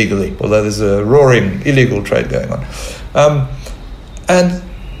cigarettes legally, although there's a roaring illegal trade going on.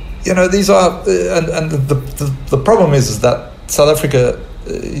 These are the problem is that South Africa,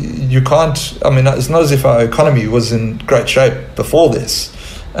 you can't. I mean, it's not as if our economy was in great shape before this,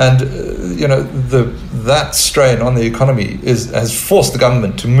 and that strain on the economy has forced the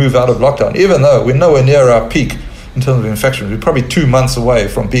government to move out of lockdown, even though we're nowhere near our peak in terms of infections. We're probably 2 months away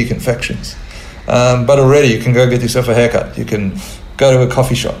from peak infections, but already you can go get yourself a haircut, you can go to a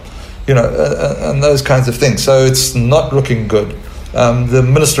coffee shop, and those kinds of things. So it's not looking good. The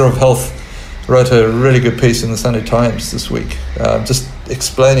Minister of Health wrote a really good piece in the Sunday Times this week, just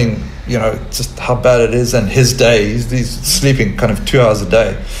explaining, just how bad it is, and his day. He's sleeping kind of 2 hours a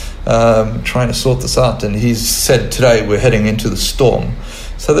day, trying to sort this out. And he's said today we're heading into the storm.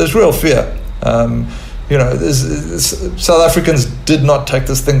 So there's real fear. South Africans did not take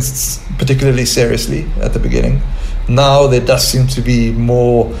this thing particularly seriously at the beginning. Now there does seem to be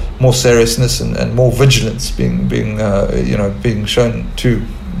more seriousness and more vigilance being shown to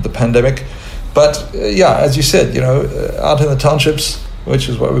the pandemic. But as you said, out in the townships, which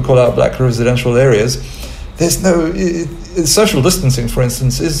is what we call our black residential areas, there's no social distancing, for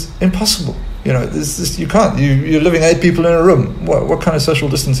instance, is impossible. You can't. You're living 8 people in a room. What kind of social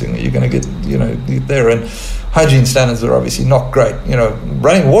distancing are you going to get? There, and hygiene standards are obviously not great.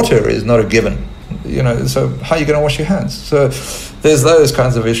 Running water is not a given. So how are you going to wash your hands? So there's those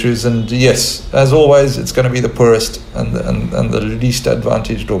kinds of issues. And yes, as always, it's going to be the poorest and the least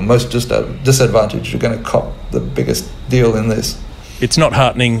advantaged or most disadvantaged are going to cop the biggest deal in this. It's not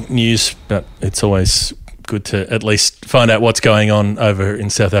heartening news, but it's always good to at least find out what's going on over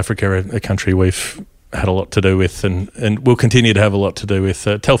in South Africa, a country we've had a lot to do with and will continue to have a lot to do with.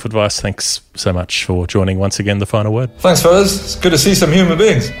 Telford Weiss, thanks so much for joining once again The Final Word. Thanks, fellas. It's good to see some human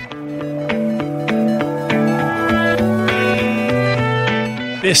beings.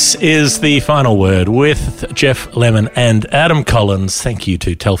 This is The Final Word with Jeff Lemon and Adam Collins. Thank you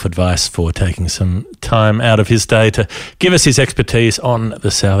to Telford Weiss for taking some time out of his day to give us his expertise on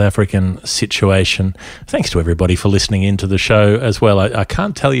the South African situation. Thanks to everybody for listening into the show as well. I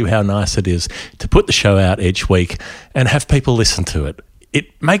can't tell you how nice it is to put the show out each week and have people listen to it.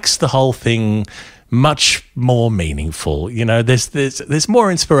 It makes the whole thing much more meaningful. There's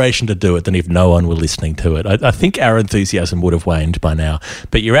more inspiration to do it than if no one were listening to it. I think our enthusiasm would have waned by now.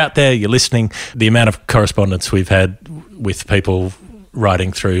 But you're out there, you're listening. The amount of correspondence we've had with people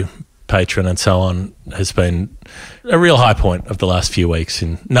writing through Patreon and so on has been a real high point of the last few weeks,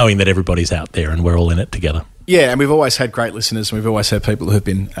 in knowing that everybody's out there and we're all in it together. Yeah, and we've always had great listeners, and we've always had people who have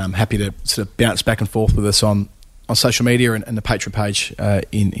been happy to sort of bounce back and forth with us on social media and the Patreon page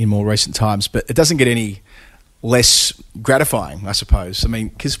in more recent times. But it doesn't get any less gratifying, I suppose. I mean,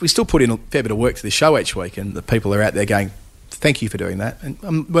 because we still put in a fair bit of work to this show each week, and the people are out there going, thank you for doing that.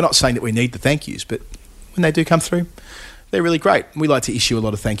 And we're not saying that we need the thank yous, but when they do come through, they're really great. We like to issue a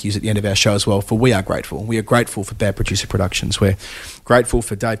lot of thank yous at the end of our show as well, for we are grateful. We are grateful for Bad Producer Productions. We're grateful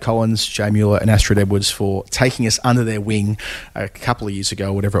for Dave Collins, Jay Mueller and Astrid Edwards for taking us under their wing a couple of years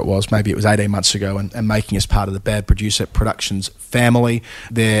ago, whatever it was, maybe it was 18 months ago, and making us part of the Bad Producer Productions family.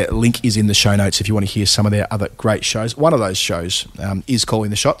 Their link is in the show notes if you want to hear some of their other great shows. One of those shows is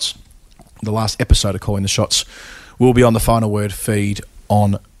Calling the Shots. The last episode of Calling the Shots will be on the Final Word feed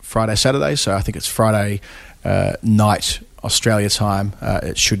on Friday, Saturday. So I think it's Friday night Australia time.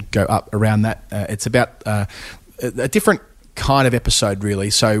 It should go up around that. It's about a different kind of episode,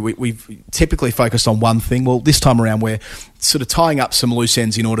 really. So we've typically focused on one thing. Well, this time around we're sort of tying up some loose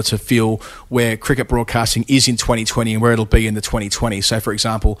ends in order to feel where cricket broadcasting is in 2020 and where it'll be in the 2020s. So, for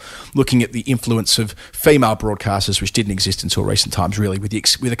example, looking at the influence of female broadcasters, which didn't exist until recent times, really, with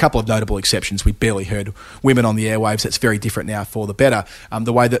a couple of notable exceptions. We barely heard women on the airwaves. That's very different now for the better.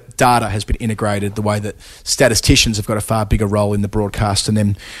 The way that data has been integrated, the way that statisticians have got a far bigger role in the broadcast, and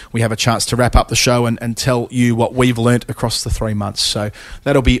then we have a chance to wrap up the show and tell you what we've learnt across the 3 months. So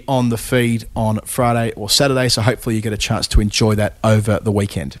that'll be on the feed on Friday or Saturday, so hopefully you get a chance to enjoy that over the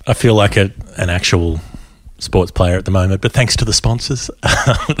weekend. I feel like an actual sports player at the moment, but thanks to the sponsors.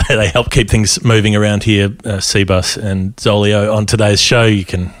 They help keep things moving around here. Cbus and Zolio on today's show. You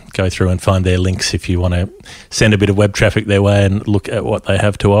can go through and find their links if you want to send a bit of web traffic their way and look at what they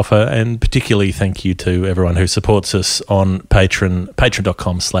have to offer. And particularly thank you to everyone who supports us on Patreon,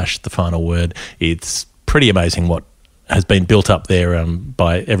 patreon.com/thefinalword. It's pretty amazing what has been built up there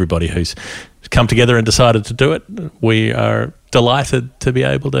by everybody who's come together and decided to do it. We are delighted to be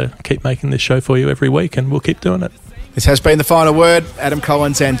able to keep making this show for you every week, and we'll keep doing it. This has been The Final Word. Adam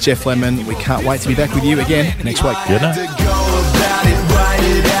Collins and Jeff Lemon. We can't wait to be back with you again next week. Good night. To go